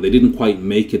 and they didn't quite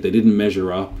make it, they didn't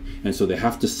measure up, and so they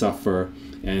have to suffer.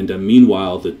 And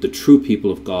meanwhile, the true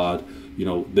people of God,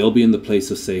 they'll be in the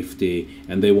place of safety,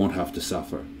 and they won't have to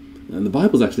suffer. And the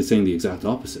Bible's actually saying the exact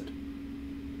opposite.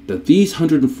 That these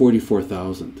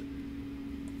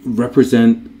 144,000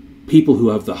 represent people who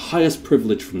have the highest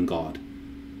privilege from God.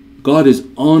 God is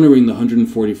honoring the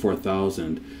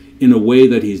 144,000 in a way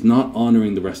that he's not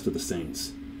honoring the rest of the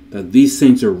saints. That these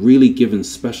saints are really given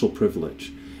special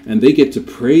privilege, and they get to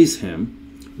praise him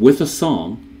with a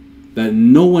song that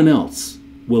no one else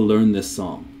will learn this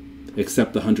song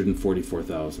except the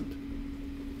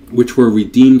 144,000, which were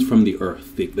redeemed from the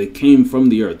earth. They came from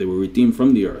the earth. They were redeemed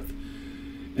from the earth.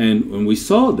 And when we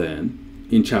saw then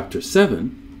in chapter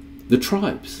 7, the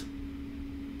tribes,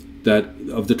 that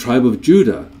of the tribe of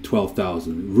Judah,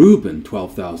 12,000, Reuben,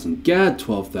 12,000, Gad,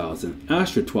 12,000,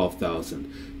 Asher,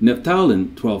 12,000, Naphtali,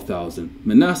 12,000,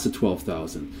 Manasseh,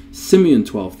 12,000, Simeon,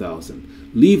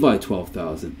 12,000, Levi,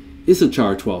 12,000,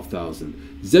 Issachar,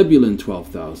 12,000, Zebulun,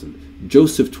 12,000,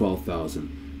 Joseph,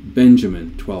 12,000,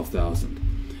 Benjamin, 12,000.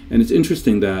 And it's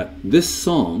interesting that this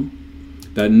song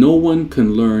that no one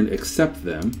can learn except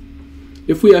them,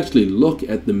 if we actually look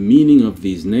at the meaning of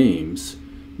these names,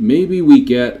 maybe we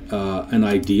get an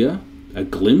idea, a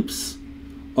glimpse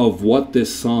of what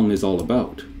this song is all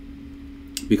about.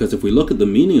 Because if we look at the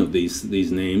meaning of these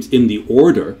names in the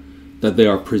order that they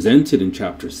are presented in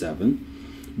chapter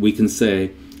 7, we can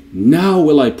say, now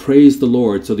will I praise the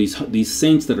Lord. So these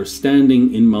saints that are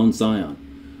standing in Mount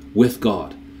Zion with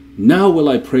God, now will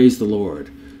I praise the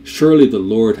Lord. Surely the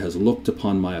Lord has looked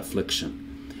upon my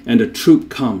affliction, and a troop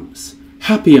comes.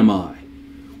 Happy am I.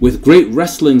 With great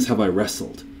wrestlings have I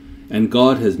wrestled, and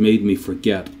God has made me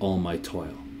forget all my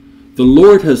toil. The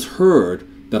Lord has heard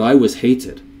that I was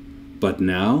hated, but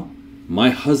now my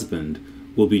husband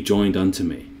will be joined unto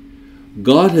me.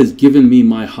 God has given me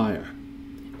my hire,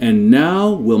 and now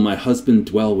will my husband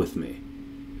dwell with me.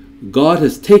 God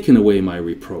has taken away my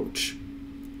reproach,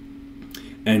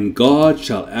 and God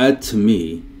shall add to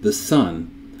me the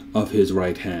son of his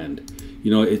right hand.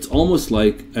 You know, it's almost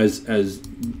like, as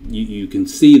you can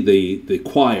see the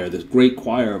choir, this great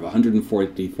choir of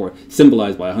 144,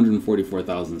 symbolized by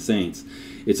 144,000 saints.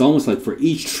 It's almost like for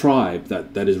each tribe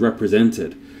that is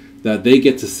represented, that they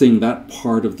get to sing that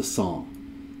part of the song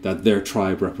that their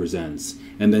tribe represents.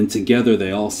 And then together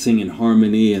they all sing in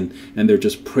harmony, and they're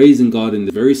just praising God in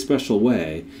a very special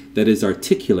way that is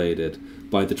articulated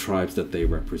by the tribes that they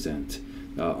represent.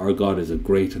 Our God is a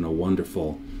great and a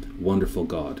wonderful, wonderful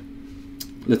God.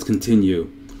 Let's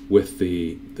continue with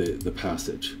the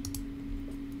passage.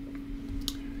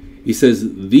 He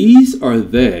says, these are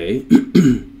they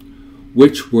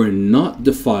which were not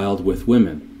defiled with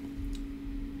women,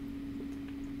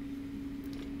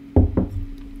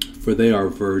 for they are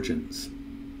virgins.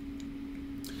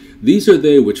 These are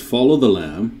they which follow the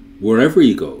Lamb wherever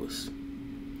he goes.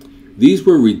 These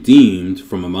were redeemed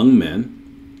from among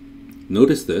men.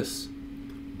 Notice this,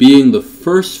 being the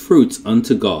first fruits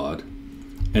unto God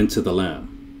and to the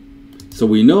Lamb. So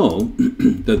we know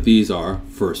that these are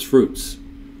first fruits.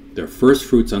 They're first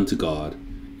fruits unto God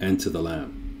and to the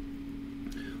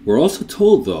Lamb. We're also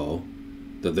told, though,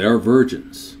 that they are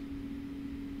virgins.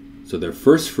 So they're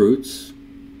first fruits,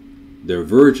 they're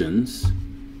virgins,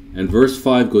 and verse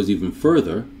 5 goes even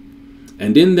further,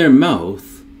 and in their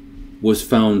mouth was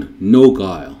found no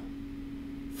guile,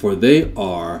 for they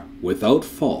are without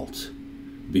fault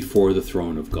before the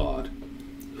throne of God.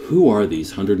 Who are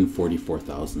these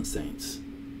 144,000 saints?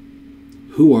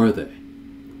 Who are they?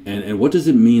 And what does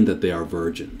it mean that they are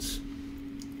virgins?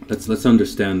 Let's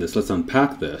understand this. Let's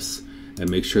unpack this and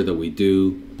make sure that we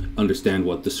do understand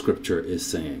what the scripture is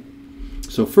saying.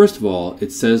 So first of all,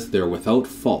 it says they're without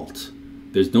fault.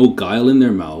 There's no guile in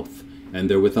their mouth, and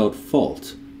they're without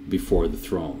fault before the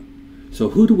throne. So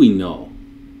who do we know?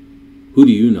 Who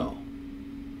do you know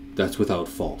that's without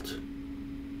fault?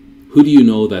 Who do you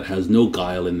know that has no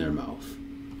guile in their mouth?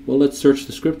 Well, let's search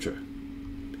the scripture.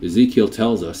 Ezekiel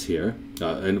tells us here,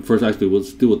 and first actually we'll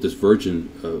deal with this virgin.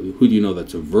 Who do you know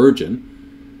that's a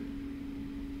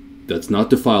virgin, that's not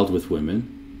defiled with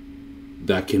women,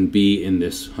 that can be in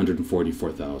this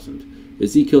 144,000?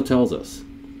 Ezekiel tells us.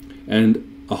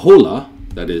 And Aholah,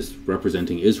 that is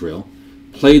representing Israel,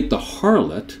 played the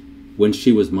harlot when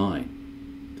she was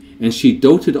mine, and she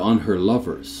doted on her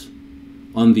lovers,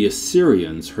 on the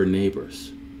Assyrians her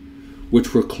neighbors,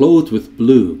 which were clothed with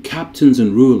blue, captains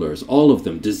and rulers, all of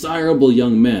them desirable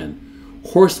young men,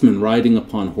 horsemen riding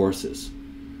upon horses.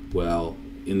 Well,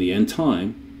 in the end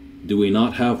time, do we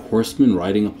not have horsemen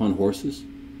riding upon horses?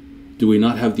 Do we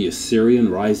not have the Assyrian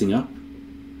rising up?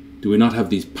 Do we not have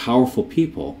these powerful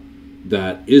people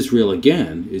that Israel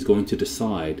again is going to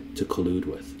decide to collude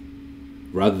with,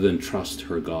 rather than trust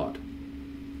her God?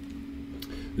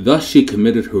 Thus she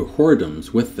committed her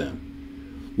whoredoms with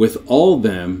them, with all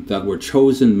them that were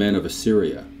chosen men of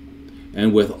Assyria,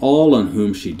 and with all on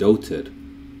whom she doted.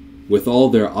 With all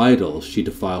their idols she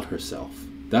defiled herself.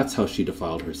 That's how she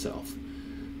defiled herself.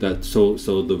 So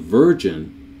the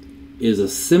virgin, is a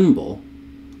symbol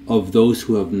of those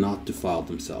who have not defiled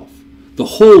themselves. The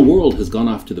whole world has gone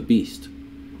after the beast.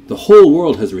 The whole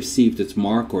world has received its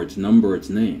mark or its number or its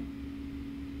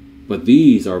name. But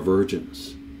these are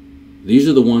virgins. These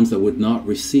are the ones that would not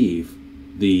receive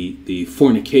the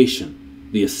fornication,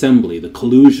 the assembly, the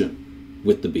collusion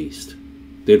with the beast.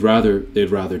 They'd rather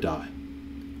die.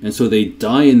 And so they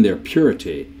die in their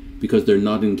purity because they're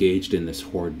not engaged in this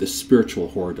spiritual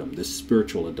whoredom, this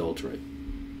spiritual adultery.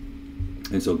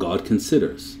 And so God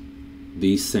considers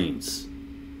these saints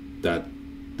that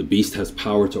the beast has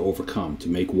power to overcome, to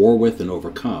make war with and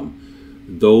overcome.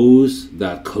 Those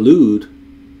that collude,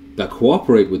 that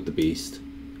cooperate with the beast,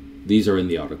 these are in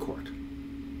the outer court.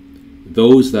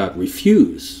 Those that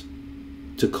refuse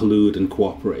to collude and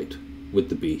cooperate with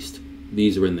the beast,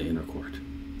 these are in the inner court.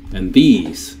 And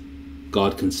these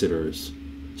God considers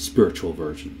spiritual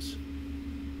virgins.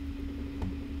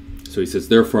 So he says,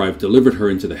 therefore I've delivered her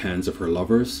into the hands of her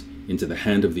lovers, into the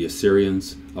hand of the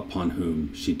Assyrians, upon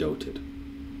whom she doted.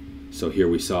 So here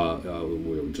we saw,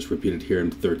 we'll just repeat it here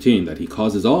in 13, that he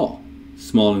causes all,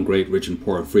 small and great, rich and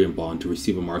poor, and free and bond, to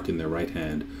receive a mark in their right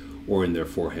hand or in their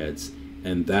foreheads,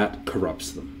 and that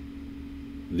corrupts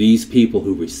them. These people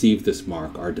who receive this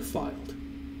mark are defiled.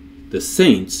 The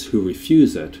saints who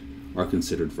refuse it are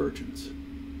considered virgins.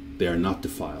 They are not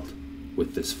defiled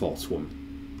with this false woman.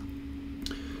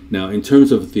 Now, in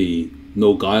terms of the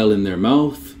no guile in their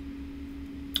mouth,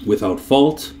 without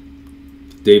fault,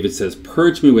 David says,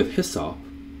 purge me with hyssop,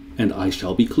 and I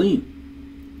shall be clean.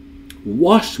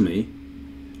 Wash me,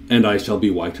 and I shall be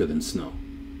whiter than snow.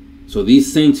 So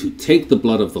these saints who take the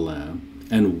blood of the Lamb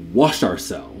and wash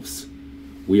ourselves,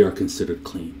 we are considered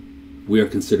clean. We are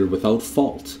considered without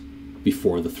fault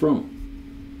before the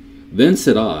throne. Then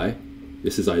said I,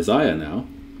 this is Isaiah now,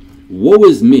 woe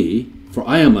is me, for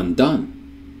I am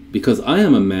undone, because I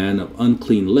am a man of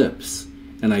unclean lips,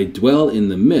 and I dwell in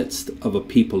the midst of a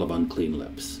people of unclean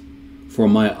lips. For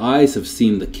my eyes have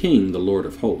seen the King, the Lord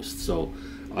of hosts. So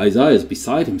Isaiah is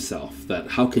beside himself,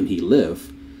 that how can he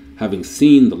live, having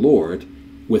seen the Lord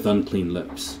with unclean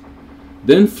lips?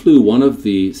 Then flew one of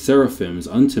the seraphims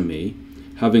unto me,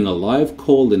 having a live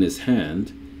coal in his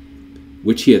hand,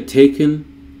 which he had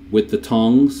taken with the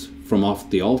tongs from off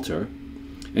the altar,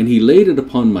 and he laid it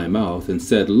upon my mouth, and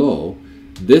said, Lo,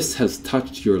 this has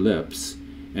touched your lips,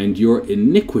 and your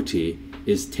iniquity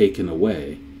is taken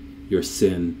away, your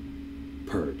sin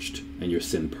purged, and your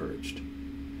sin purged.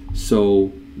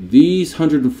 So these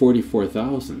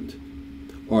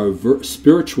 144,000 are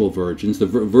spiritual virgins. The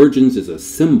virgins is a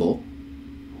symbol,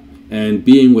 and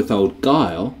being without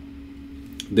guile,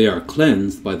 they are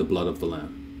cleansed by the blood of the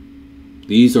Lamb.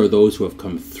 These are those who have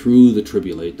come through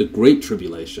the great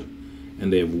tribulation,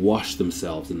 and they have washed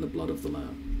themselves in the blood of the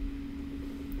Lamb.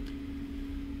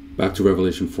 Back to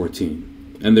Revelation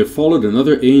 14. And there followed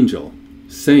another angel,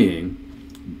 saying,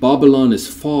 Babylon is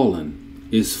fallen,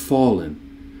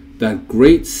 that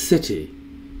great city,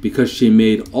 because she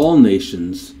made all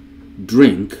nations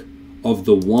drink of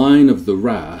the wine of the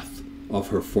wrath of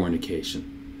her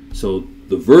fornication. So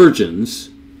the virgins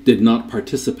did not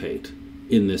participate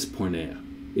in this porneia,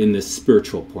 in this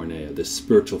spiritual porneia, this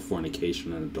spiritual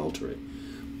fornication and adultery.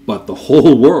 But the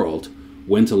whole world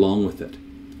went along with it.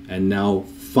 And now,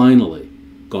 finally,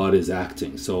 God is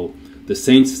acting. So the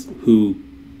saints who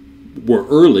were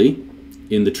early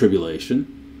in the tribulation,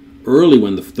 early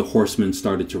when the horsemen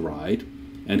started to ride,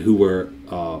 and who were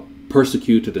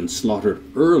persecuted and slaughtered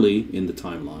early in the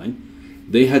timeline,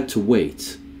 they had to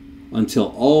wait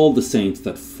until all the saints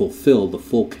that fulfilled the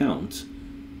full count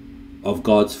of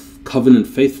God's covenant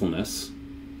faithfulness,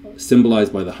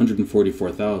 symbolized by the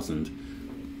 144,000,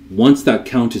 once that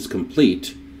count is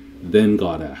complete, then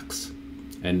God acts.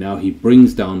 And now he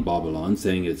brings down Babylon,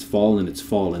 saying it's fallen,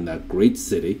 that great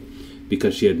city,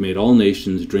 because she had made all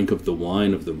nations drink of the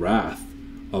wine of the wrath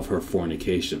of her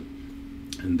fornication.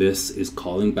 And this is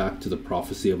calling back to the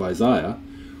prophecy of Isaiah,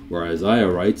 where Isaiah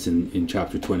writes in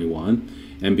chapter 21,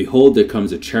 And behold, there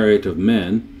comes a chariot of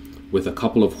men with a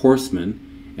couple of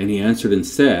horsemen, and he answered and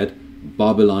said,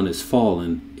 Babylon is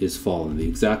fallen, is fallen. The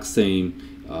exact same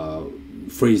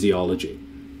phraseology.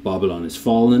 Babylon is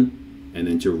fallen, and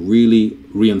then to really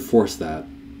reinforce that,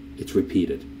 it's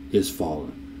repeated, is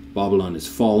fallen. Babylon is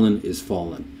fallen, is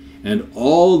fallen. And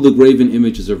all the graven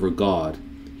images of her God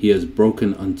he has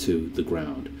broken unto the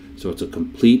ground. So it's a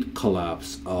complete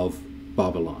collapse of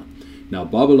Babylon. Now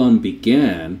Babylon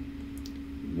began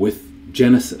with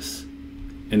Genesis,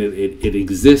 and it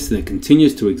exists and it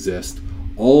continues to exist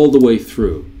all the way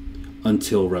through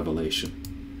until Revelation.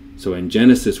 So in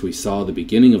Genesis we saw the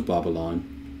beginning of Babylon,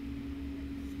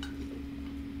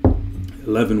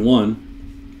 11:1,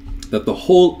 that the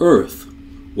whole earth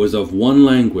was of one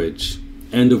language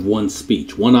and of one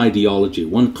speech, one ideology,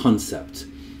 one concept.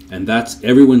 And that's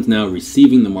everyone's now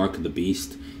receiving the mark of the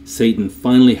beast. Satan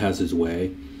finally has his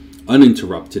way,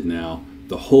 uninterrupted now.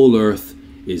 The whole earth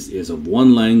is of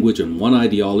one language and one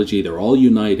ideology. They're all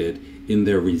united in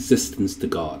their resistance to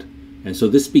God. And so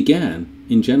this began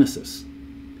in Genesis,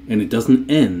 and it doesn't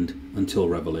end until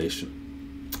Revelation.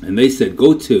 And they said,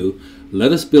 go to,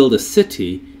 let us build a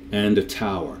city and a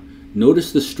tower.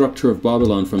 Notice the structure of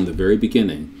Babylon from the very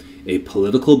beginning. A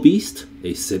political beast,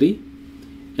 a city,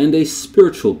 and a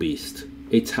spiritual beast,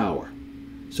 a tower.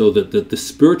 So that the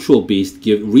spiritual beast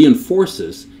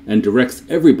reinforces and directs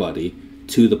everybody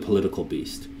to the political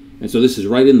beast. And so this is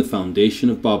right in the foundation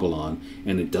of Babylon,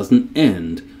 and it doesn't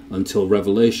end until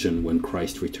Revelation when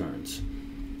Christ returns.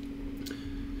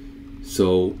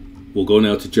 So we'll go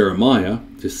now to Jeremiah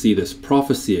to see this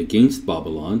prophecy against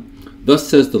Babylon. Thus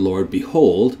says the Lord,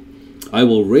 behold, I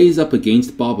will raise up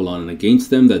against Babylon and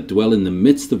against them that dwell in the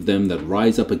midst of them that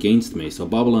rise up against me. So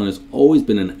Babylon has always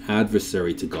been an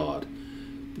adversary to God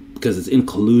because it's in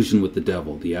collusion with the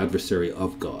devil, the adversary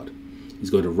of God. He's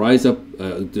going to rise up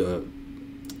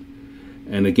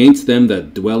and against them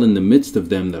that dwell in the midst of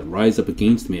them that rise up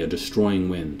against me, a destroying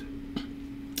wind.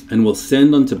 And will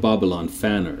send unto Babylon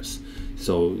fanners.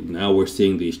 So now we're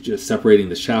seeing these, just separating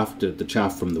the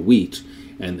chaff from the wheat,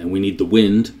 and we need the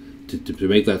wind to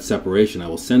make that separation. I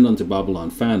will send unto Babylon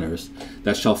fanners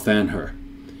that shall fan her,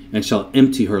 and shall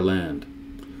empty her land.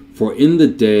 For in the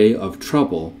day of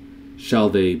trouble shall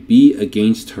they be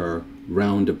against her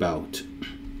round about.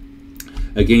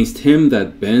 Against him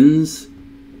that bends,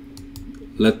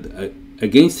 let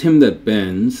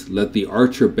the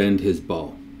archer bend his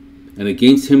bow, and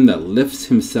against him that lifts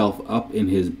himself up in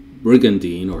his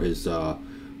brigandine, or his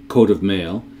coat of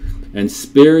mail, and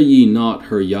spare ye not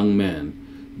her young men,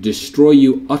 destroy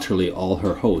you utterly all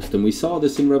her host. And we saw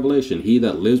this in Revelation. He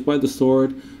that lives by the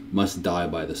sword must die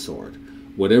by the sword.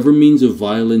 Whatever means of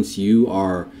violence you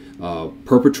are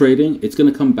perpetrating, it's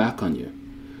going to come back on you.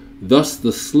 Thus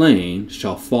the slain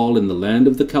shall fall in the land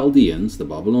of the Chaldeans, the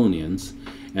Babylonians,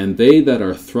 and they that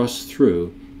are thrust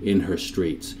through in her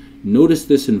streets. Notice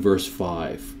this in verse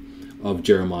 5 of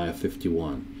Jeremiah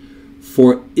 51.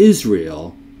 For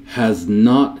Israel has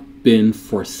not been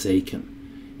forsaken.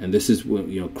 And this is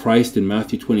when, Christ in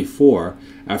Matthew 24,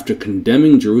 after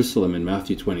condemning Jerusalem in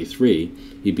Matthew 23,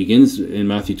 he begins in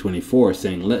Matthew 24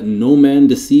 saying, let no man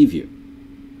deceive you.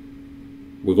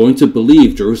 We're going to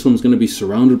believe Jerusalem's going to be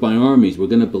surrounded by armies. We're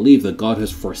going to believe that God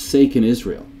has forsaken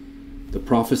Israel. The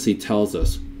prophecy tells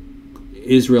us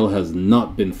Israel has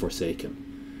not been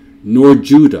forsaken, nor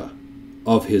Judah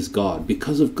of his God,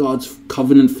 because of God's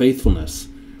covenant faithfulness.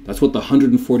 That's what the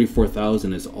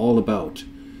 144,000 is all about.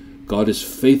 God is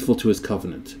faithful to his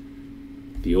covenant.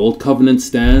 The old covenant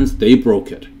stands, they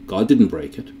broke it. God didn't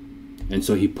break it. And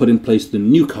so he put in place the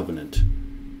new covenant.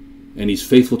 And he's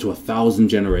faithful to 1,000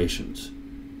 generations.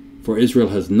 For Israel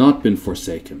has not been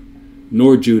forsaken,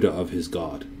 nor Judah of his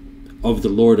God, of the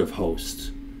Lord of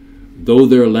hosts. Though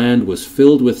their land was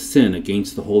filled with sin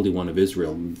against the Holy One of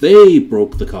Israel, they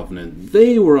broke the covenant.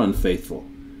 They were unfaithful.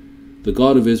 The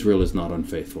God of Israel is not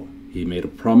unfaithful. He made a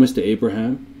promise to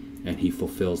Abraham, and he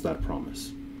fulfills that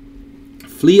promise.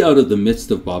 Flee out of the midst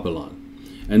of Babylon,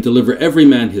 and deliver every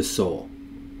man his soul.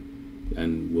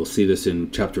 And we'll see this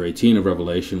in chapter 18 of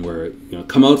Revelation, where,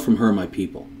 come out from her, my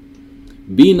people.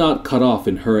 Be not cut off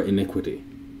in her iniquity.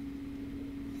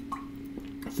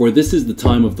 For this is the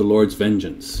time of the Lord's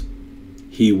vengeance.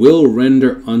 He will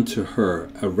render unto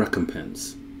her a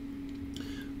recompense.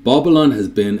 Babylon has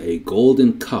been a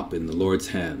golden cup in the Lord's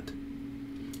hand,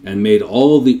 and made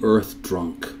all the earth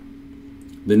drunk.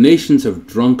 The nations have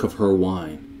drunk of her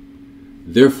wine.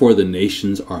 Therefore the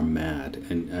nations are mad.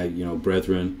 And,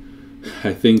 brethren,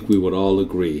 I think we would all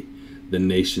agree the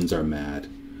nations are mad.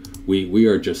 We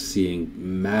are just seeing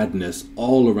madness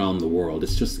all around the world.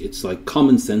 It's like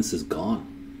common sense is gone.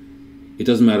 It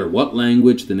doesn't matter what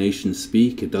language the nations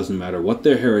speak. It doesn't matter what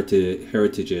their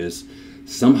heritage is.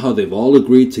 Somehow they've all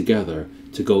agreed together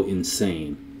to go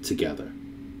insane together.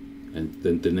 And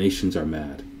the nations are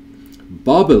mad.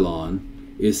 Babylon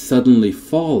is suddenly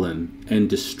fallen and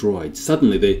destroyed.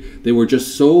 Suddenly they were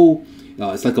just so...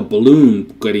 it's like a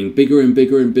balloon getting bigger and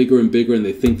bigger and bigger and bigger, and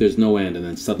they think there's no end, and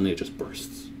then suddenly it just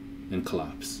bursts and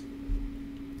collapses.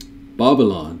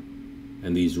 Babylon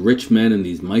and these rich men and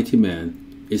these mighty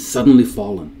men is suddenly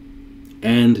fallen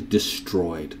and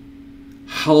destroyed.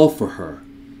 Howl for her.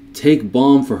 Take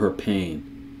balm for her pain.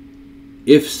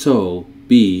 If so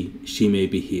be she may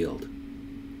be healed.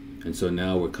 And so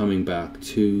now we're coming back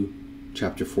to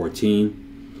chapter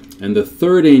 14. And the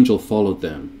third angel followed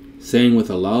them, saying with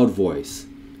a loud voice,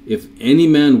 If any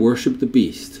man worship the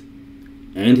beast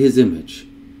and his image,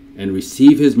 and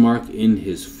receive his mark in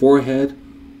his forehead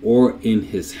or in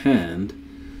his hand,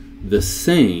 the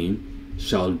same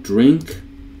shall drink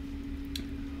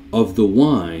of the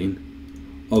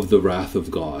wine of the wrath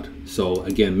of God. So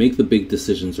again, make the big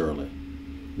decisions early.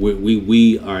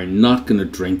 We are not going to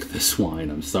drink this wine.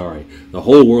 I'm sorry. The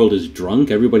whole world is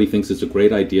drunk. Everybody thinks it's a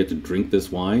great idea to drink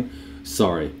this wine.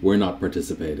 Sorry, we're not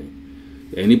participating.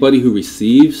 Anybody who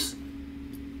receives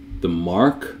the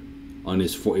mark on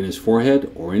in his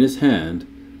forehead or in his hand,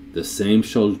 the same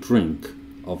shall drink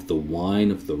of the wine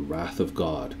of the wrath of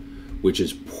God, which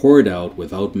is poured out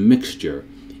without mixture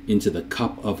into the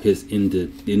cup of his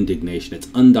indignation. It's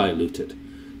undiluted.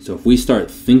 So if we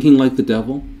start thinking like the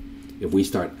devil, if we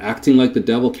start acting like the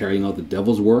devil, carrying out the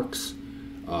devil's works,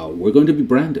 we're going to be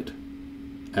branded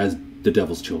as the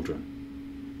devil's children.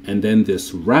 And then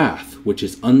this wrath, which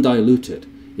is undiluted,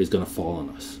 is going to fall on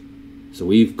us. So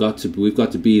we've got to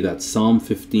be that Psalm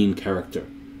 15 character,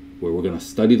 where we're going to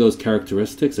study those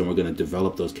characteristics and we're going to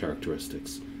develop those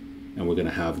characteristics. And we're going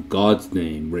to have God's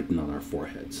name written on our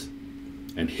foreheads,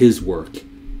 and his work,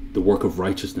 the work of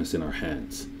righteousness, in our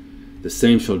hands. The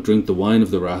same shall drink the wine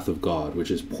of the wrath of God,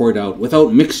 which is poured out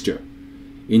without mixture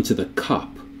into the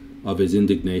cup of his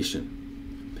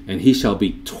indignation. And he shall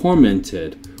be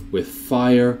tormented with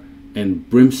fire and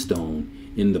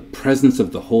brimstone in the presence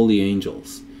of the holy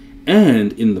angels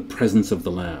and in the presence of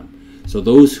the Lamb. So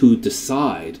those who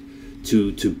decide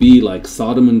to be like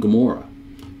Sodom and Gomorrah,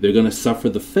 they're going to suffer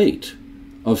the fate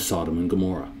of Sodom and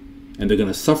Gomorrah. And they're going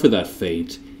to suffer that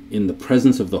fate in the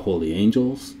presence of the holy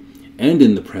angels and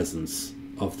in the presence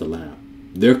of the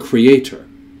Lamb. Their Creator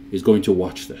is going to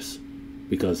watch this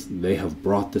because they have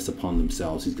brought this upon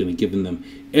themselves. He's going to give them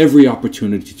every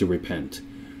opportunity to repent.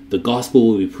 The gospel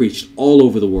will be preached all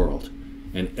over the world,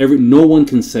 and no one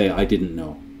can say, I didn't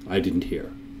know, I didn't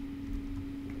hear.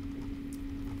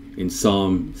 In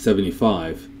Psalm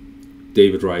 75,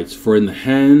 David writes, For in the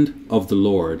hand of the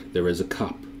Lord there is a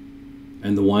cup,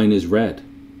 and the wine is red.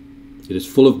 It is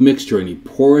full of mixture, and he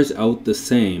pours out the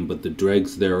same, but the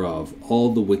dregs thereof,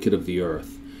 all the wicked of the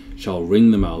earth, shall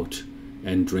wring them out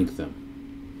and drink them.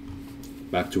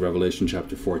 Back to Revelation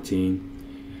chapter 14.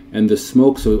 And the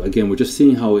smoke, so again, we're just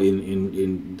seeing how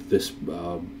in this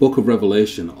book of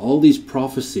Revelation, all these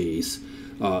prophecies,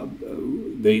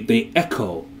 they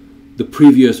echo the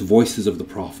previous voices of the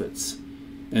prophets.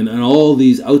 And all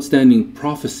these outstanding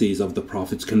prophecies of the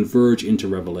prophets converge into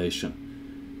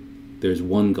Revelation. There's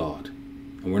one God,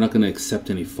 and we're not going to accept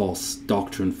any false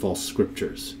doctrine, false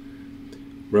scriptures.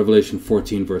 Revelation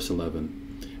 14, verse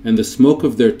 11. And the smoke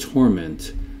of their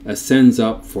torment ascends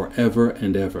up forever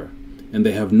and ever, and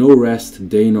they have no rest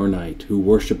day nor night, who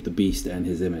worship the beast and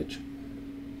his image,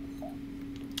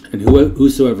 and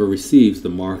whosoever receives the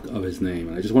mark of his name.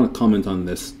 And I just want to comment on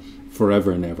this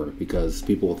forever and ever, because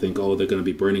people will think, oh, they're going to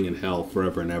be burning in hell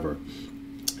forever and ever.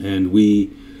 And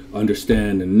we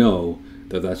understand and know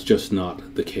that that's just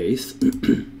not the case.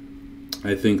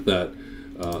 I think that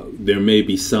there may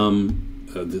be some,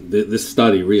 this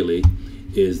study really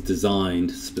is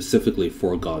designed specifically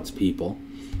for God's people.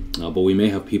 But we may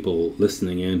have people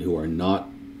listening in who are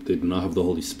they do not have the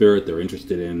Holy Spirit. They're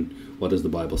interested in what does the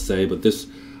Bible say. But this,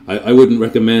 I wouldn't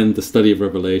recommend the study of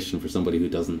Revelation for somebody who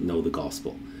doesn't know the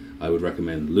gospel. I would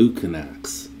recommend Luke and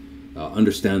Acts.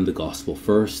 Understand the gospel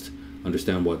first.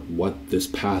 Understand what this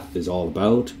path is all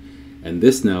about. And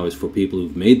this now is for people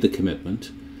who've made the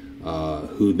commitment,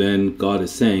 who then God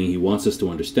is saying he wants us to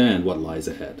understand what lies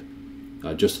ahead.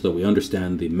 Just so that we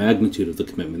understand the magnitude of the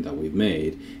commitment that we've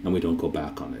made and we don't go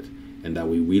back on it, and that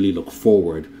we really look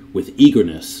forward with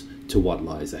eagerness to what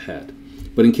lies ahead.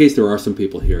 But in case there are some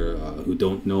people here who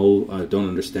don't know, don't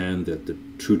understand the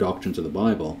true doctrines of the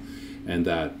Bible, and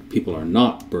that people are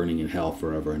not burning in hell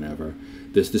forever and ever,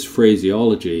 this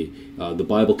phraseology, the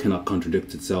Bible cannot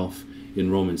contradict itself. In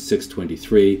Romans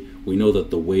 6:23, we know that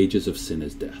the wages of sin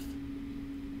is death.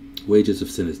 Wages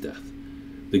of sin is death.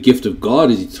 The gift of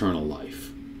God is eternal life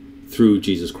through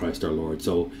Jesus Christ our Lord.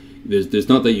 So there's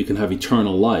not that you can have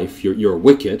eternal life. You're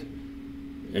wicked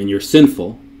and you're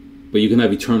sinful, but you can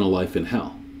have eternal life in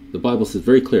hell. The Bible says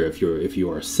very clear, if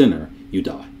you are a sinner, you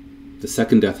die. The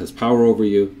second death has power over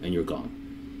you and you're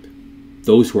gone.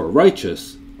 Those who are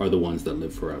righteous are the ones that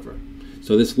live forever.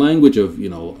 So this language of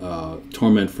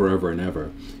torment forever and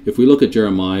ever, if we look at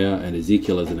Jeremiah and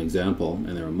Ezekiel as an example,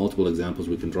 and there are multiple examples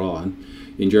we can draw on,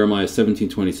 in Jeremiah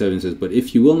 17:27 it says, But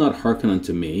if you will not hearken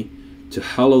unto me, to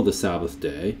hallow the Sabbath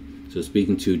day, so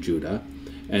speaking to Judah,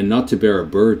 and not to bear a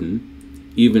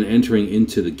burden, even entering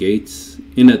into the gates,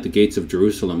 at the gates of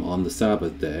Jerusalem on the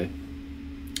Sabbath day,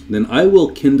 Then I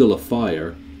will kindle a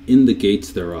fire in the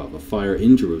gates thereof, a fire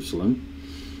in Jerusalem,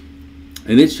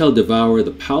 and it shall devour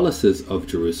the palaces of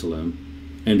Jerusalem,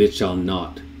 and it shall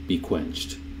not be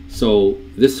quenched. So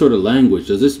this sort of language,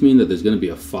 does this mean that there's going to be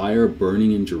a fire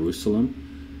burning in Jerusalem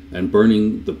and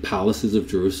burning the palaces of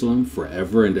Jerusalem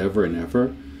forever and ever and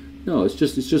ever? No, it's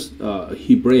just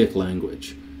Hebraic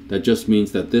language that just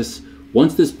means that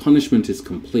once this punishment is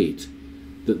complete,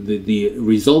 the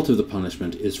result of the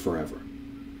punishment is forever.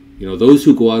 Those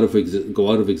who go out of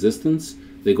existence,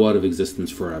 they go out of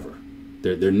existence forever.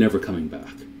 They're never coming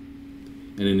back.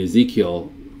 And in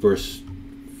Ezekiel, verse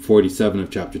 47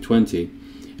 of chapter 20,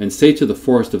 and say to the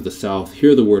forest of the south,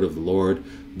 hear the word of the Lord.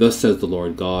 Thus says the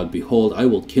Lord God, behold, I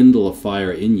will kindle a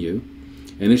fire in you,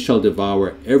 and it shall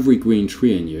devour every green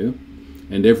tree in you,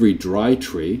 and every dry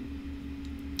tree.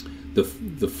 The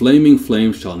flaming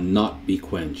flame shall not be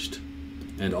quenched,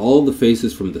 and all the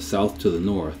faces from the south to the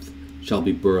north shall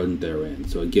be burned therein.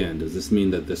 So again, does this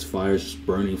mean that this fire is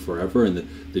burning forever and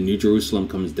the New Jerusalem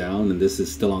comes down and this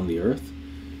is still on the earth?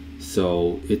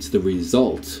 So it's the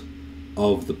result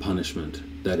of the punishment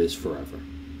that is forever.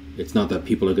 It's not that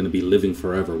people are going to be living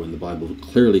forever when the Bible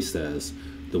clearly says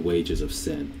the wages of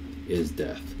sin is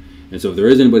death. And so if there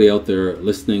is anybody out there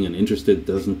listening and interested,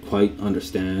 doesn't quite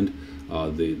understand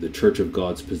the Church of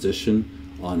God's position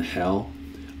on hell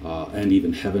and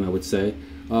even heaven, I would say,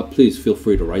 please feel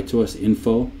free to write to us,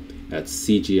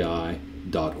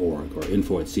 info@cgi.org or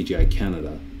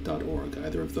info@cgicanada.org,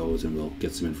 either of those, and we'll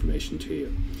get some information to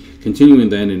you. Continuing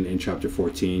then in chapter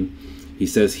 14, he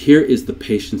says, here is the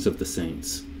patience of the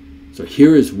saints. So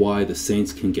here is why the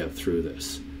saints can get through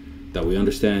this. That we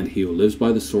understand he who lives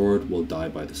by the sword will die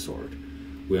by the sword.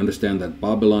 We understand that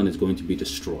Babylon is going to be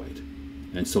destroyed.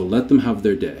 And so let them have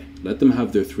their day. Let them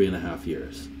have their 3.5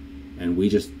 years. And we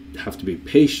just have to be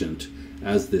patient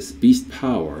as this beast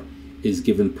power is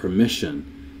given permission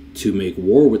to make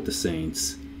war with the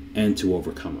saints and to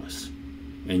overcome us.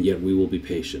 And yet we will be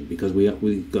patient, because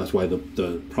that's why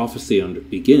the prophecy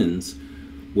begins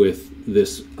with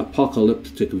this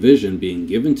apocalyptic vision being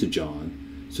given to John,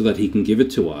 so that he can give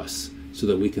it to us, so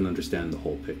that we can understand the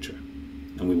whole picture.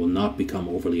 And we will not become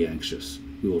overly anxious.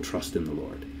 We will trust in the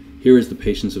Lord. Here is the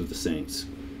patience of the saints.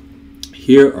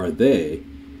 Here are they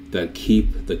that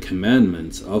keep the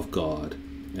commandments of God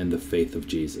and the faith of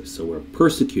Jesus. So we're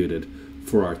persecuted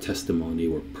for our testimony.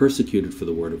 We're persecuted for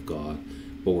the word of God,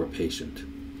 but we're patient.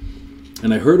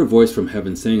 And I heard a voice from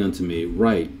heaven saying unto me,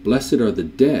 write, blessed are the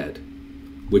dead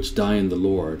which die in the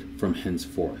Lord from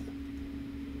henceforth.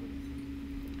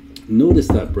 Notice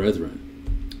that, brethren.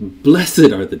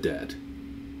 Blessed are the dead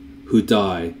who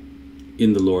die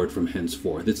in the Lord from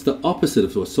henceforth. It's the opposite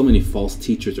of what so many false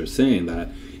teachers are saying,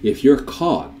 that if you're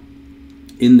caught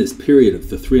in this period of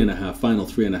the final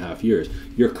 3.5 years,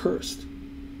 you're cursed.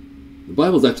 The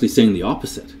Bible's actually saying the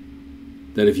opposite.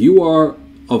 That if you are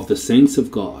of the saints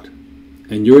of God,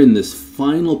 and you're in this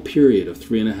final period of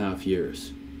 3.5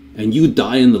 years, and you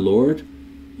die in the Lord,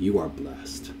 you are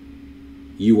blessed.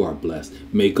 You are blessed.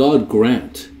 May God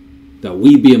grant that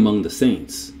we be among the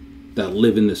saints that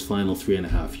live in this final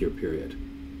 3.5 year period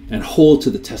and hold to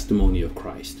the testimony of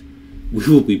Christ. We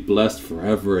will be blessed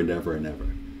forever and ever and ever.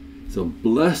 So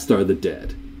blessed are the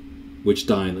dead which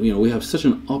die in, we have such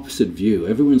an opposite view.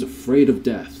 Everyone's afraid of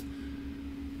death.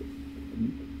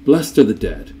 Blessed are the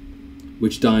dead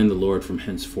which die in the Lord from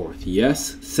henceforth.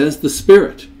 Yes, says the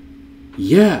Spirit.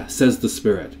 Yeah, says the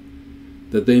Spirit,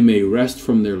 that they may rest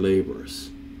from their labors,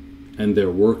 and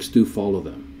their works do follow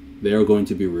them. They are going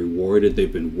to be rewarded. They've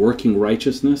been working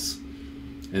righteousness,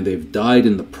 and they've died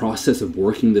in the process of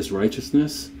working this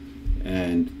righteousness.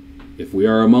 And if we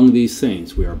are among these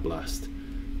saints, we are blessed.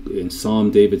 In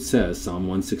Psalm, David says, Psalm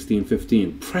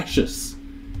 116:15, precious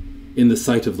in the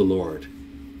sight of the Lord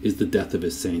is the death of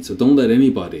his saints. So don't let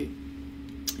anybody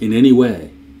in any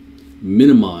way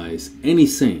minimize any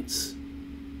saints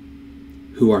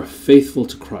who are faithful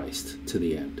to Christ to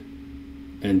the end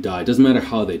and die. Doesn't matter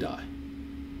how they die.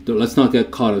 Let's not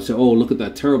get caught and say, oh, look at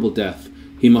that terrible death.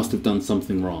 He must have done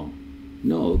something wrong.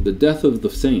 No, the death of the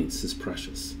saints is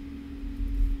precious.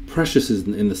 Precious is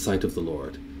in the sight of the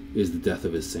Lord is the death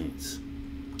of his saints.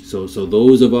 So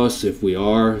those of us, if we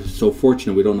are so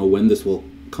fortunate, we don't know when this will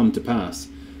come to pass,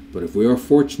 but if we are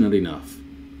fortunate enough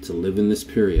to live in this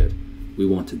period, we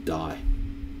want to die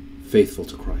faithful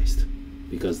to Christ,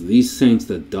 because these saints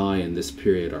that die in this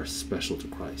period are special to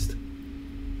Christ.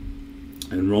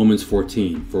 And Romans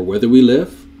 14, for whether we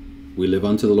live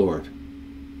unto the Lord,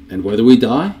 and whether we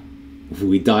die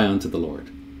unto the Lord.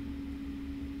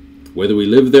 Whether we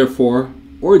live, therefore,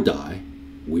 or die,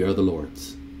 we are the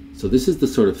Lord's. So this is the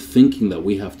sort of thinking that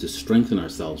we have to strengthen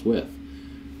ourselves with.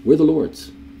 We're the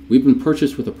Lord's. We've been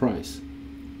purchased with a price.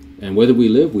 And whether we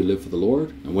live for the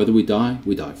Lord. And whether we die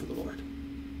for the Lord.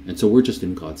 And so we're just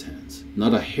in God's hands.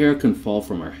 Not a hair can fall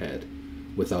from our head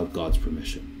without God's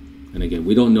permission. And again,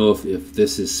 we don't know if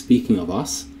this is speaking of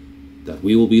us, that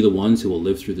we will be the ones who will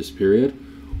live through this period,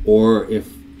 or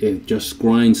if it just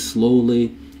grinds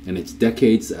slowly and it's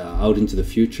decades out into the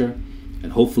future.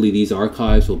 And hopefully these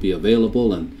archives will be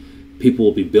available and people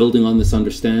will be building on this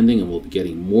understanding and we'll be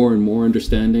getting more and more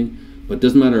understanding. But it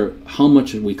doesn't matter how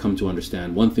much we come to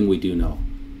understand. One thing we do know,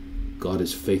 God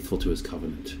is faithful to his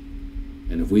covenant.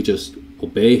 And if we just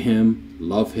obey him,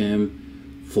 love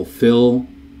him, fulfill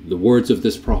the words of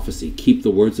this prophecy, keep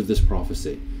the words of this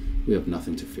prophecy, we have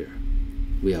nothing to fear.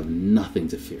 We have nothing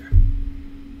to fear.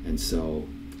 And so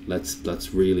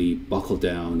let's really buckle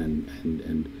down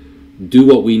and do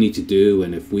what we need to do.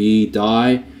 And if we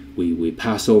die, we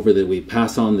pass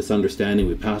on this understanding,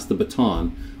 we pass the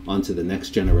baton onto the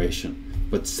next generation.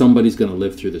 But somebody's going to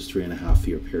live through this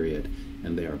 3.5-year period,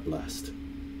 and they are blessed.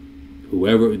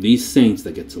 Whoever, these saints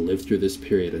that get to live through this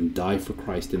period and die for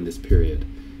Christ in this period,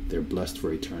 they're blessed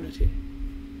for eternity.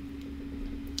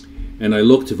 And I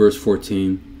look to verse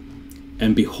 14,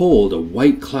 and behold, a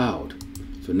white cloud.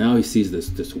 So now he sees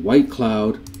this white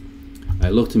cloud. I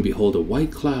looked, and behold, a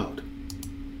white cloud.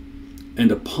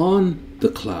 And upon the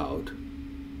cloud,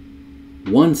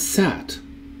 one sat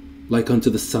like unto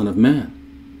the Son of Man,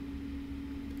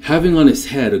 having on his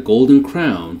head a golden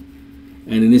crown,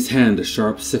 and in his hand a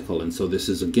sharp sickle. And so this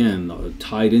is again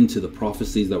tied into the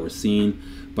prophecies that were seen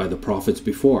by the prophets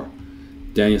before.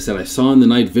 Daniel said, I saw in the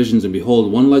night visions, and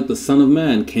behold, one like the Son of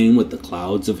Man came with the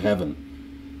clouds of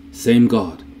heaven. Same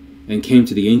God. And came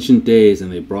to the ancient days,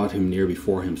 and they brought him near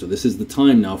before him. So this is the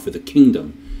time now for the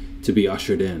kingdom to be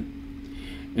ushered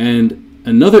in. And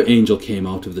another angel came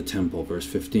out of the temple, verse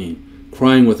 15,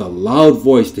 crying with a loud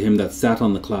voice to him that sat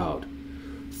on the cloud,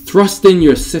 thrust in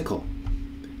your sickle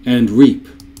and reap,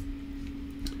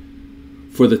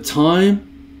 for the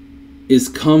time is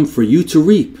come for you to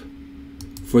reap,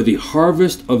 for the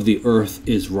harvest of the earth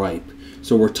is ripe.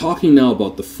 So we're talking now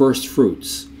about the first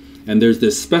fruits. And there's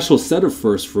this special set of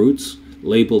first fruits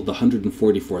labeled the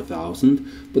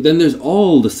 144,000. But then there's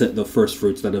all the first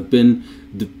fruits that have been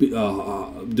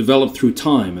developed through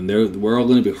time. And we're all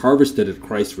going to be harvested at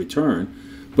Christ's return.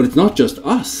 But it's not just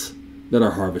us that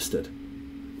are harvested.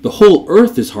 The whole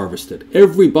earth is harvested.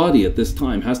 Everybody at this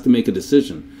time has to make a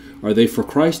decision. Are they for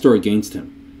Christ or against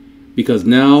him? Because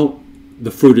now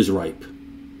the fruit is ripe.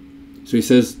 So he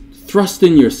says, thrust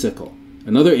in your sickle.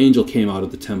 Another angel came out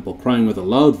of the temple, crying with a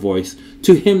loud voice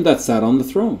to him that sat on the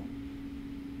throne,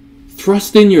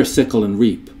 thrust in your sickle and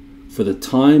reap, for the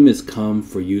time is come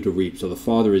for you to reap. So the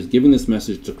Father is giving this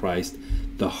message to Christ.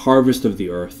 The harvest of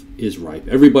the earth is ripe.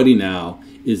 Everybody now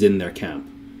is in their camp.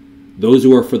 Those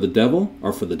who are for the devil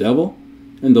are for the devil,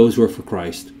 and those who are for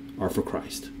Christ are for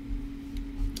Christ.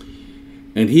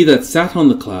 And he that sat on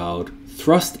the cloud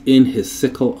thrust in his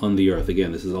sickle on the earth.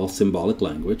 Again, this is all symbolic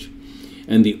language.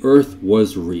 And the earth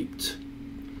was reaped.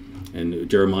 And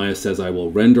Jeremiah says, I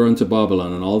will render unto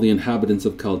Babylon and all the inhabitants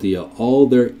of Chaldea all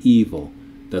their evil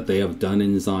that they have done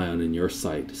in Zion in your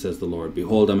sight, says the Lord.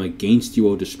 Behold, I am against you,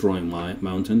 O destroying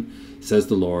mountain, says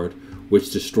the Lord,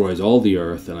 which destroys all the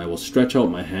earth, and I will stretch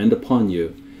out my hand upon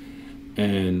you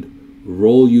and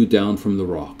roll you down from the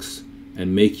rocks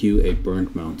and make you a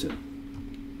burnt mountain.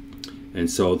 And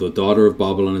so the daughter of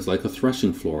Babylon is like a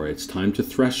threshing floor. It's time to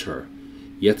thresh her.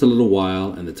 Yet a little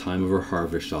while, and the time of her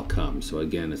harvest shall come. So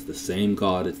again, it's the same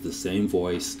God, it's the same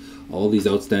voice. All these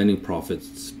outstanding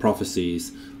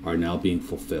prophecies are now being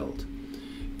fulfilled.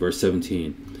 Verse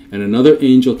 17, and another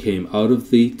angel came out of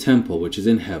the temple which is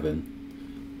in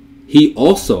heaven, he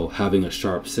also having a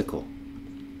sharp sickle.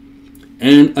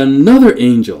 And another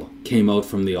angel came out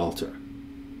from the altar,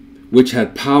 which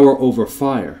had power over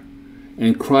fire,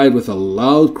 and cried with a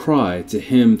loud cry to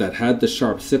him that had the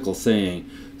sharp sickle, saying,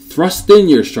 thrust in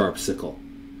your sharp sickle,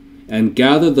 and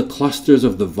gather the clusters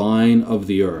of the vine of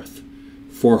the earth,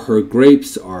 for her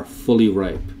grapes are fully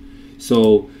ripe.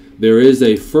 So there is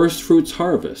a first fruits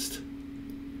harvest,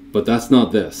 but that's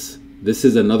not this. This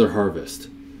is another harvest.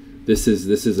 This is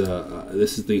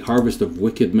the harvest of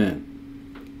wicked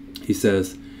men. He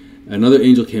says, another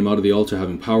angel came out of the altar,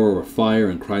 having power over fire,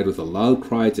 and cried with a loud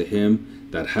cry to him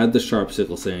that had the sharp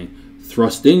sickle, saying,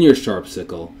 thrust in your sharp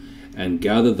sickle, and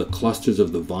gather the clusters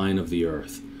of the vine of the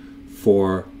earth,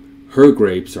 for her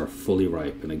grapes are fully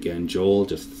ripe. And again, Joel,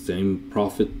 just the same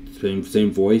prophet,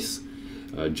 same voice.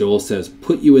 Joel says,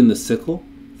 put you in the sickle,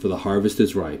 for the harvest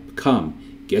is ripe.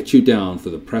 Come, get you down, for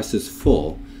the press is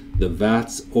full, the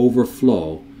vats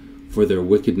overflow, for their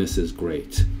wickedness is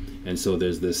great. And so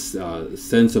there's this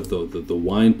sense of the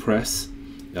wine press.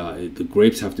 The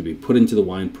grapes have to be put into the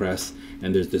wine press,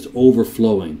 and there's this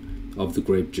overflowing of the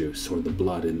grape juice, or the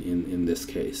blood in this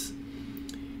case.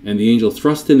 And the angel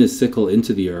thrust in his sickle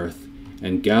into the earth,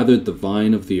 and gathered the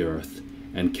vine of the earth,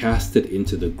 and cast it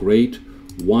into the great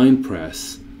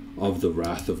winepress of the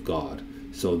wrath of God.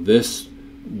 So this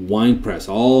winepress,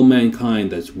 all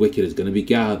mankind that's wicked is going to be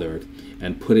gathered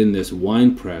and put in this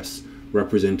winepress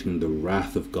representing the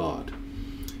wrath of God.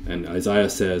 And Isaiah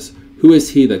says, "Who is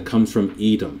he that comes from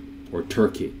Edom," or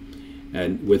Turkey,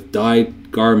 "and with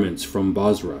dyed garments from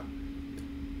Bozrah?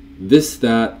 This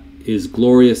that is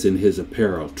glorious in his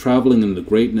apparel, traveling in the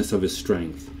greatness of his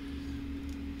strength.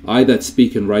 I that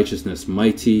speak in righteousness,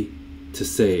 mighty to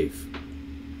save.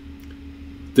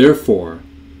 Therefore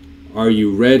are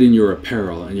you red in your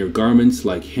apparel, and your garments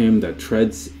like him that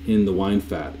treads in the wine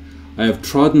fat. I have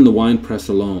trodden the winepress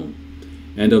alone,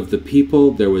 and of the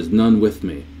people there was none with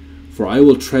me. For I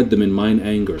will tread them in mine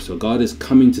anger." So God is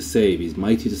coming to save. He's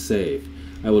mighty to save.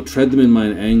 "I will tread them in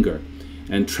mine anger,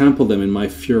 and trample them in my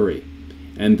fury.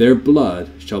 And their blood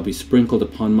shall be sprinkled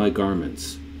upon my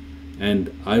garments.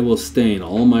 And I will stain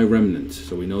all my remnant."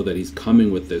 So we know that he's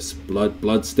coming with this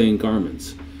blood-stained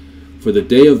garments. "For the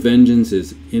day of vengeance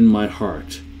is in my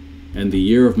heart, and the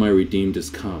year of my redeemed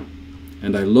is come.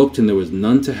 And I looked, and there was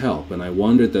none to help, and I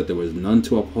wondered that there was none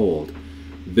to uphold.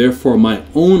 Therefore my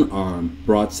own arm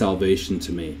brought salvation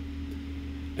to me,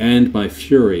 and my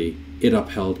fury it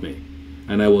upheld me.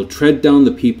 And I will tread down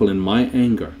the people in my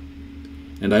anger,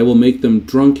 and I will make them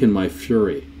drunk in my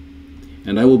fury,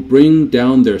 and I will bring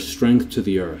down their strength to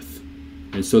the earth.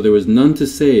 And so there was none to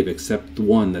save except the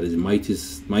one that is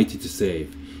mighty to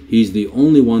save. He's the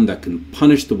only one that can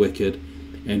punish the wicked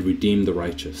and redeem the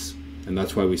righteous." And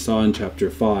that's why we saw in chapter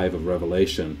 5 of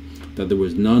Revelation that there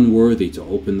was none worthy to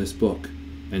open this book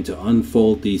and to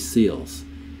unfold these seals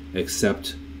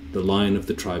except the Lion of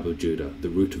the tribe of Judah, the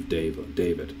root of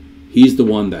David. He's the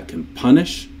one that can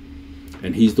punish,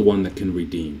 and he's the one that can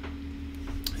redeem.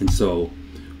 And so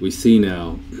we see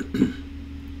now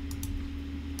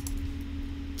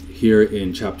here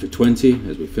in chapter 20,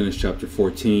 as we finish chapter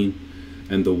 14,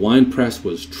 "And the winepress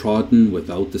was trodden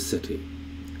without the city,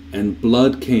 and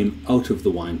blood came out of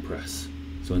the winepress."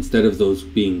 So instead of those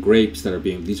being grapes that are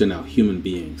these are now human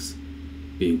beings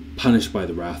being punished by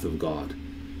the wrath of God.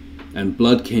 "And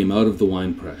blood came out of the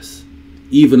winepress,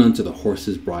 even unto the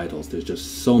horses' bridles." There's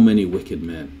just so many wicked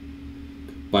men.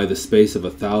 "By the space of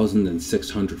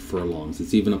 1,600 furlongs."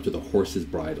 It's even up to the horses'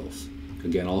 bridles.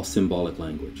 Again, all symbolic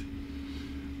language.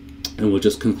 And we'll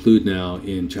just conclude now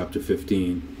in chapter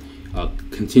 15,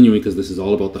 continuing, because this is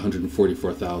all about the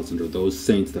 144,000, or those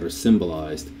saints that are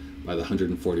symbolized by the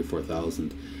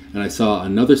 144,000. "And I saw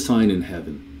another sign in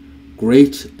heaven,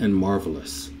 great and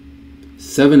marvelous,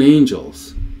 7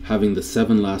 angels having the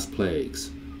 7 last plagues,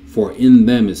 for in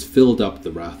them is filled up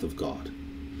the wrath of God.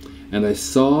 And I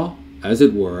saw, as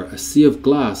it were, a sea of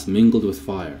glass mingled with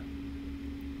fire,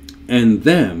 and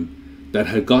them that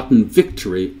had gotten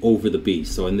victory over the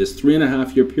beast." So in this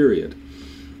 3.5-year period,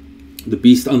 the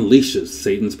beast unleashes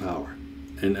Satan's power,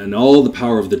 and all the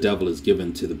power of the devil is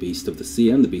given to the beast of the sea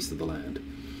and the beast of the land.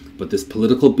 But this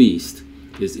political beast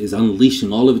is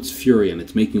unleashing all of its fury, and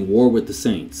it's making war with the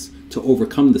saints to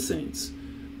overcome the saints.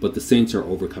 But the saints are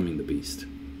overcoming the beast.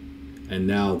 And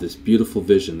now this beautiful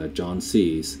vision that John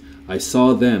sees, "I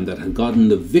saw them that had gotten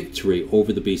the victory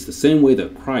over the beast," the same way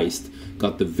that Christ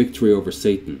got the victory over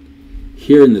Satan.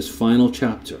 Here in this final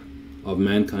chapter of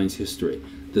mankind's history,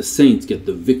 the saints get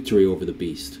the victory over the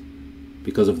beast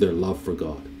because of their love for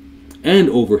God, and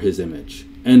over his image,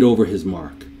 and over his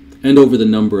mark, and over the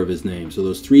number of his name. So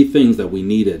those 3 things that we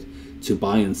needed to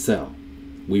buy and sell,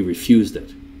 we refused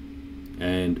it.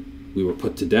 And we were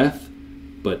put to death,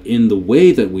 but in the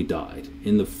way that we died,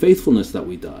 in the faithfulness that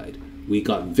we died, we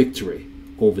got victory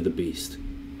over the beast.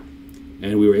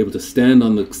 And we were able to stand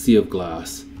on the sea of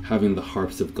glass, having the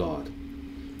harps of God.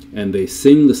 And they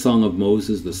sing the song of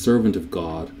Moses, the servant of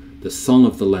God, the song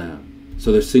of the Lamb.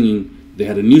 So they're singing, they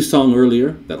had a new song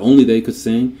earlier that only they could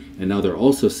sing, and now they're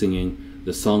also singing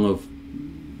the song of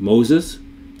Moses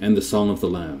and the song of the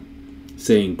Lamb,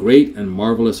 saying, "Great and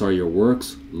marvelous are your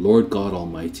works, Lord God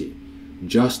Almighty.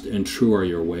 Just and true are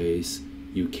your ways,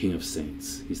 you King of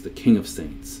saints." He's the King of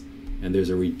saints. And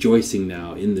there's a rejoicing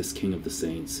now in this King of the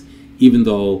saints. Even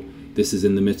though this is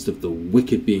in the midst of the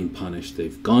wicked being punished,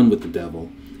 they've gone with the devil,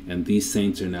 and these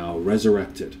saints are now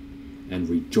resurrected and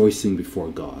rejoicing before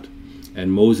God.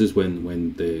 And Moses,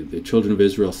 when the children of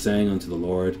Israel sang unto the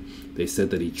Lord, they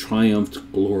said that he triumphed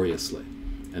gloriously.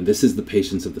 And this is the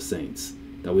patience of the saints,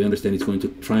 that we understand he's going to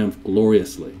triumph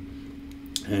gloriously.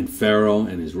 And Pharaoh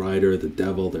and his rider, the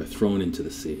devil, they're thrown into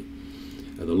the sea.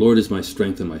 The Lord is my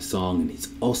strength and my song, and he's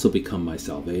also become my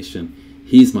salvation.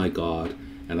 He's my God,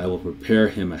 and I will prepare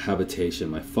him a habitation.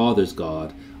 My father's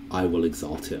God, I will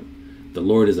exalt him. The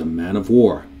Lord is a man of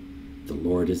war. The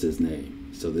Lord is his name.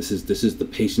 So this is the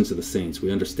patience of the saints.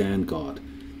 We understand God,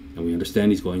 and we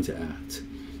understand he's going to act.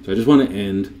 So I just want to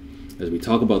end, as we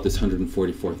talk about this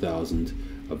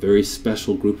 144,000, a very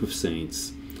special group of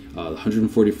saints. The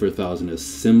 144,000 is a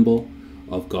symbol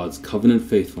of God's covenant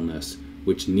faithfulness,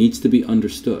 which needs to be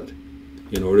understood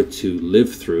in order to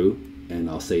live through, and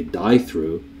I'll say die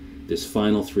through, this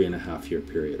final 3.5-year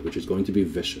period, which is going to be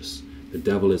vicious. The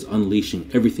devil is unleashing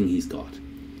everything he's got.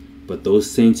 But those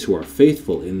saints who are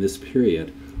faithful in this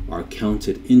period are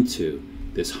counted into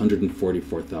this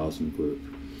 144,000 group.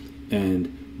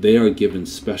 And they are given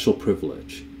special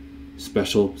privilege,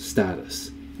 special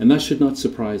status. And that should not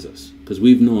surprise us, because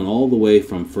we've known all the way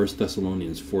from 1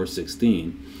 Thessalonians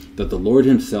 4:16 that the Lord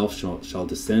himself shall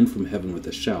descend from heaven with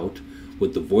a shout,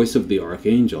 with the voice of the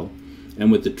archangel,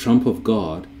 and with the trump of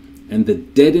God, and the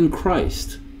dead in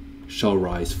Christ shall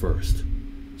rise first.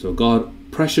 So God,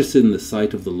 precious in the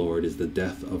sight of the Lord is the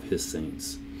death of his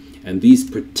saints. And these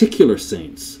particular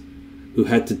saints who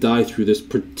had to die through this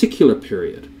particular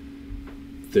period,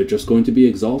 they're just going to be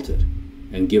exalted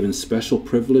and given special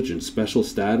privilege and special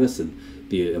status and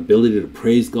the ability to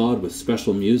praise God with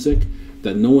special music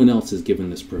that no one else is given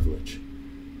this privilege.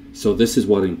 So this is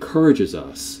what encourages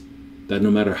us, that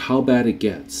no matter how bad it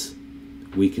gets,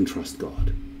 we can trust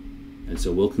God. And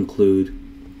so we'll conclude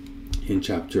in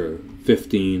chapter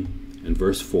 15 and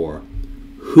verse 4.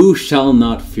 Who shall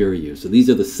not fear you? So these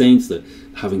are the saints that,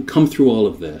 having come through all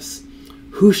of this,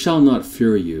 who shall not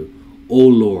fear you, O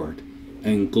Lord,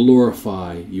 and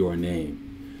glorify your name?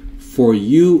 For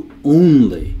you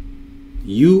only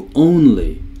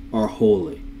are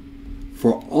holy.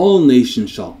 For all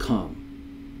nations shall come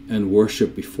and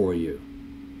worship before you,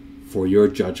 for your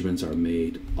judgments are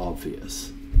made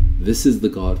obvious. This is the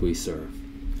God we serve.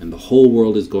 And the whole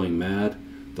world is going mad.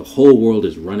 The whole world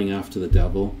is running after the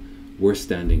devil. We're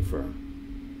standing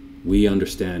firm. We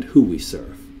understand who we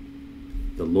serve.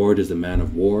 The Lord is a man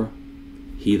of war.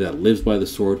 He that lives by the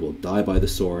sword will die by the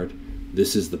sword.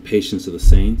 This is the patience of the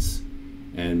saints.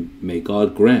 And may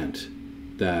God grant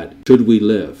that should we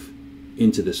live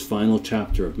into this final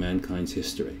chapter of mankind's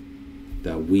history,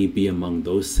 that we be among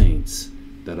those saints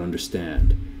that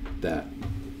understand that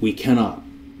we cannot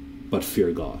but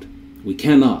fear God. We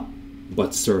cannot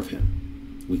but serve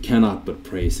him. We cannot but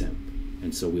praise him.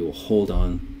 And so we will hold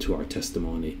on to our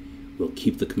testimony. We'll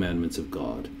keep the commandments of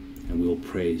God, and we will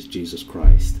praise Jesus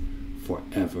Christ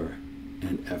forever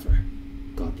and ever.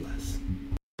 God bless.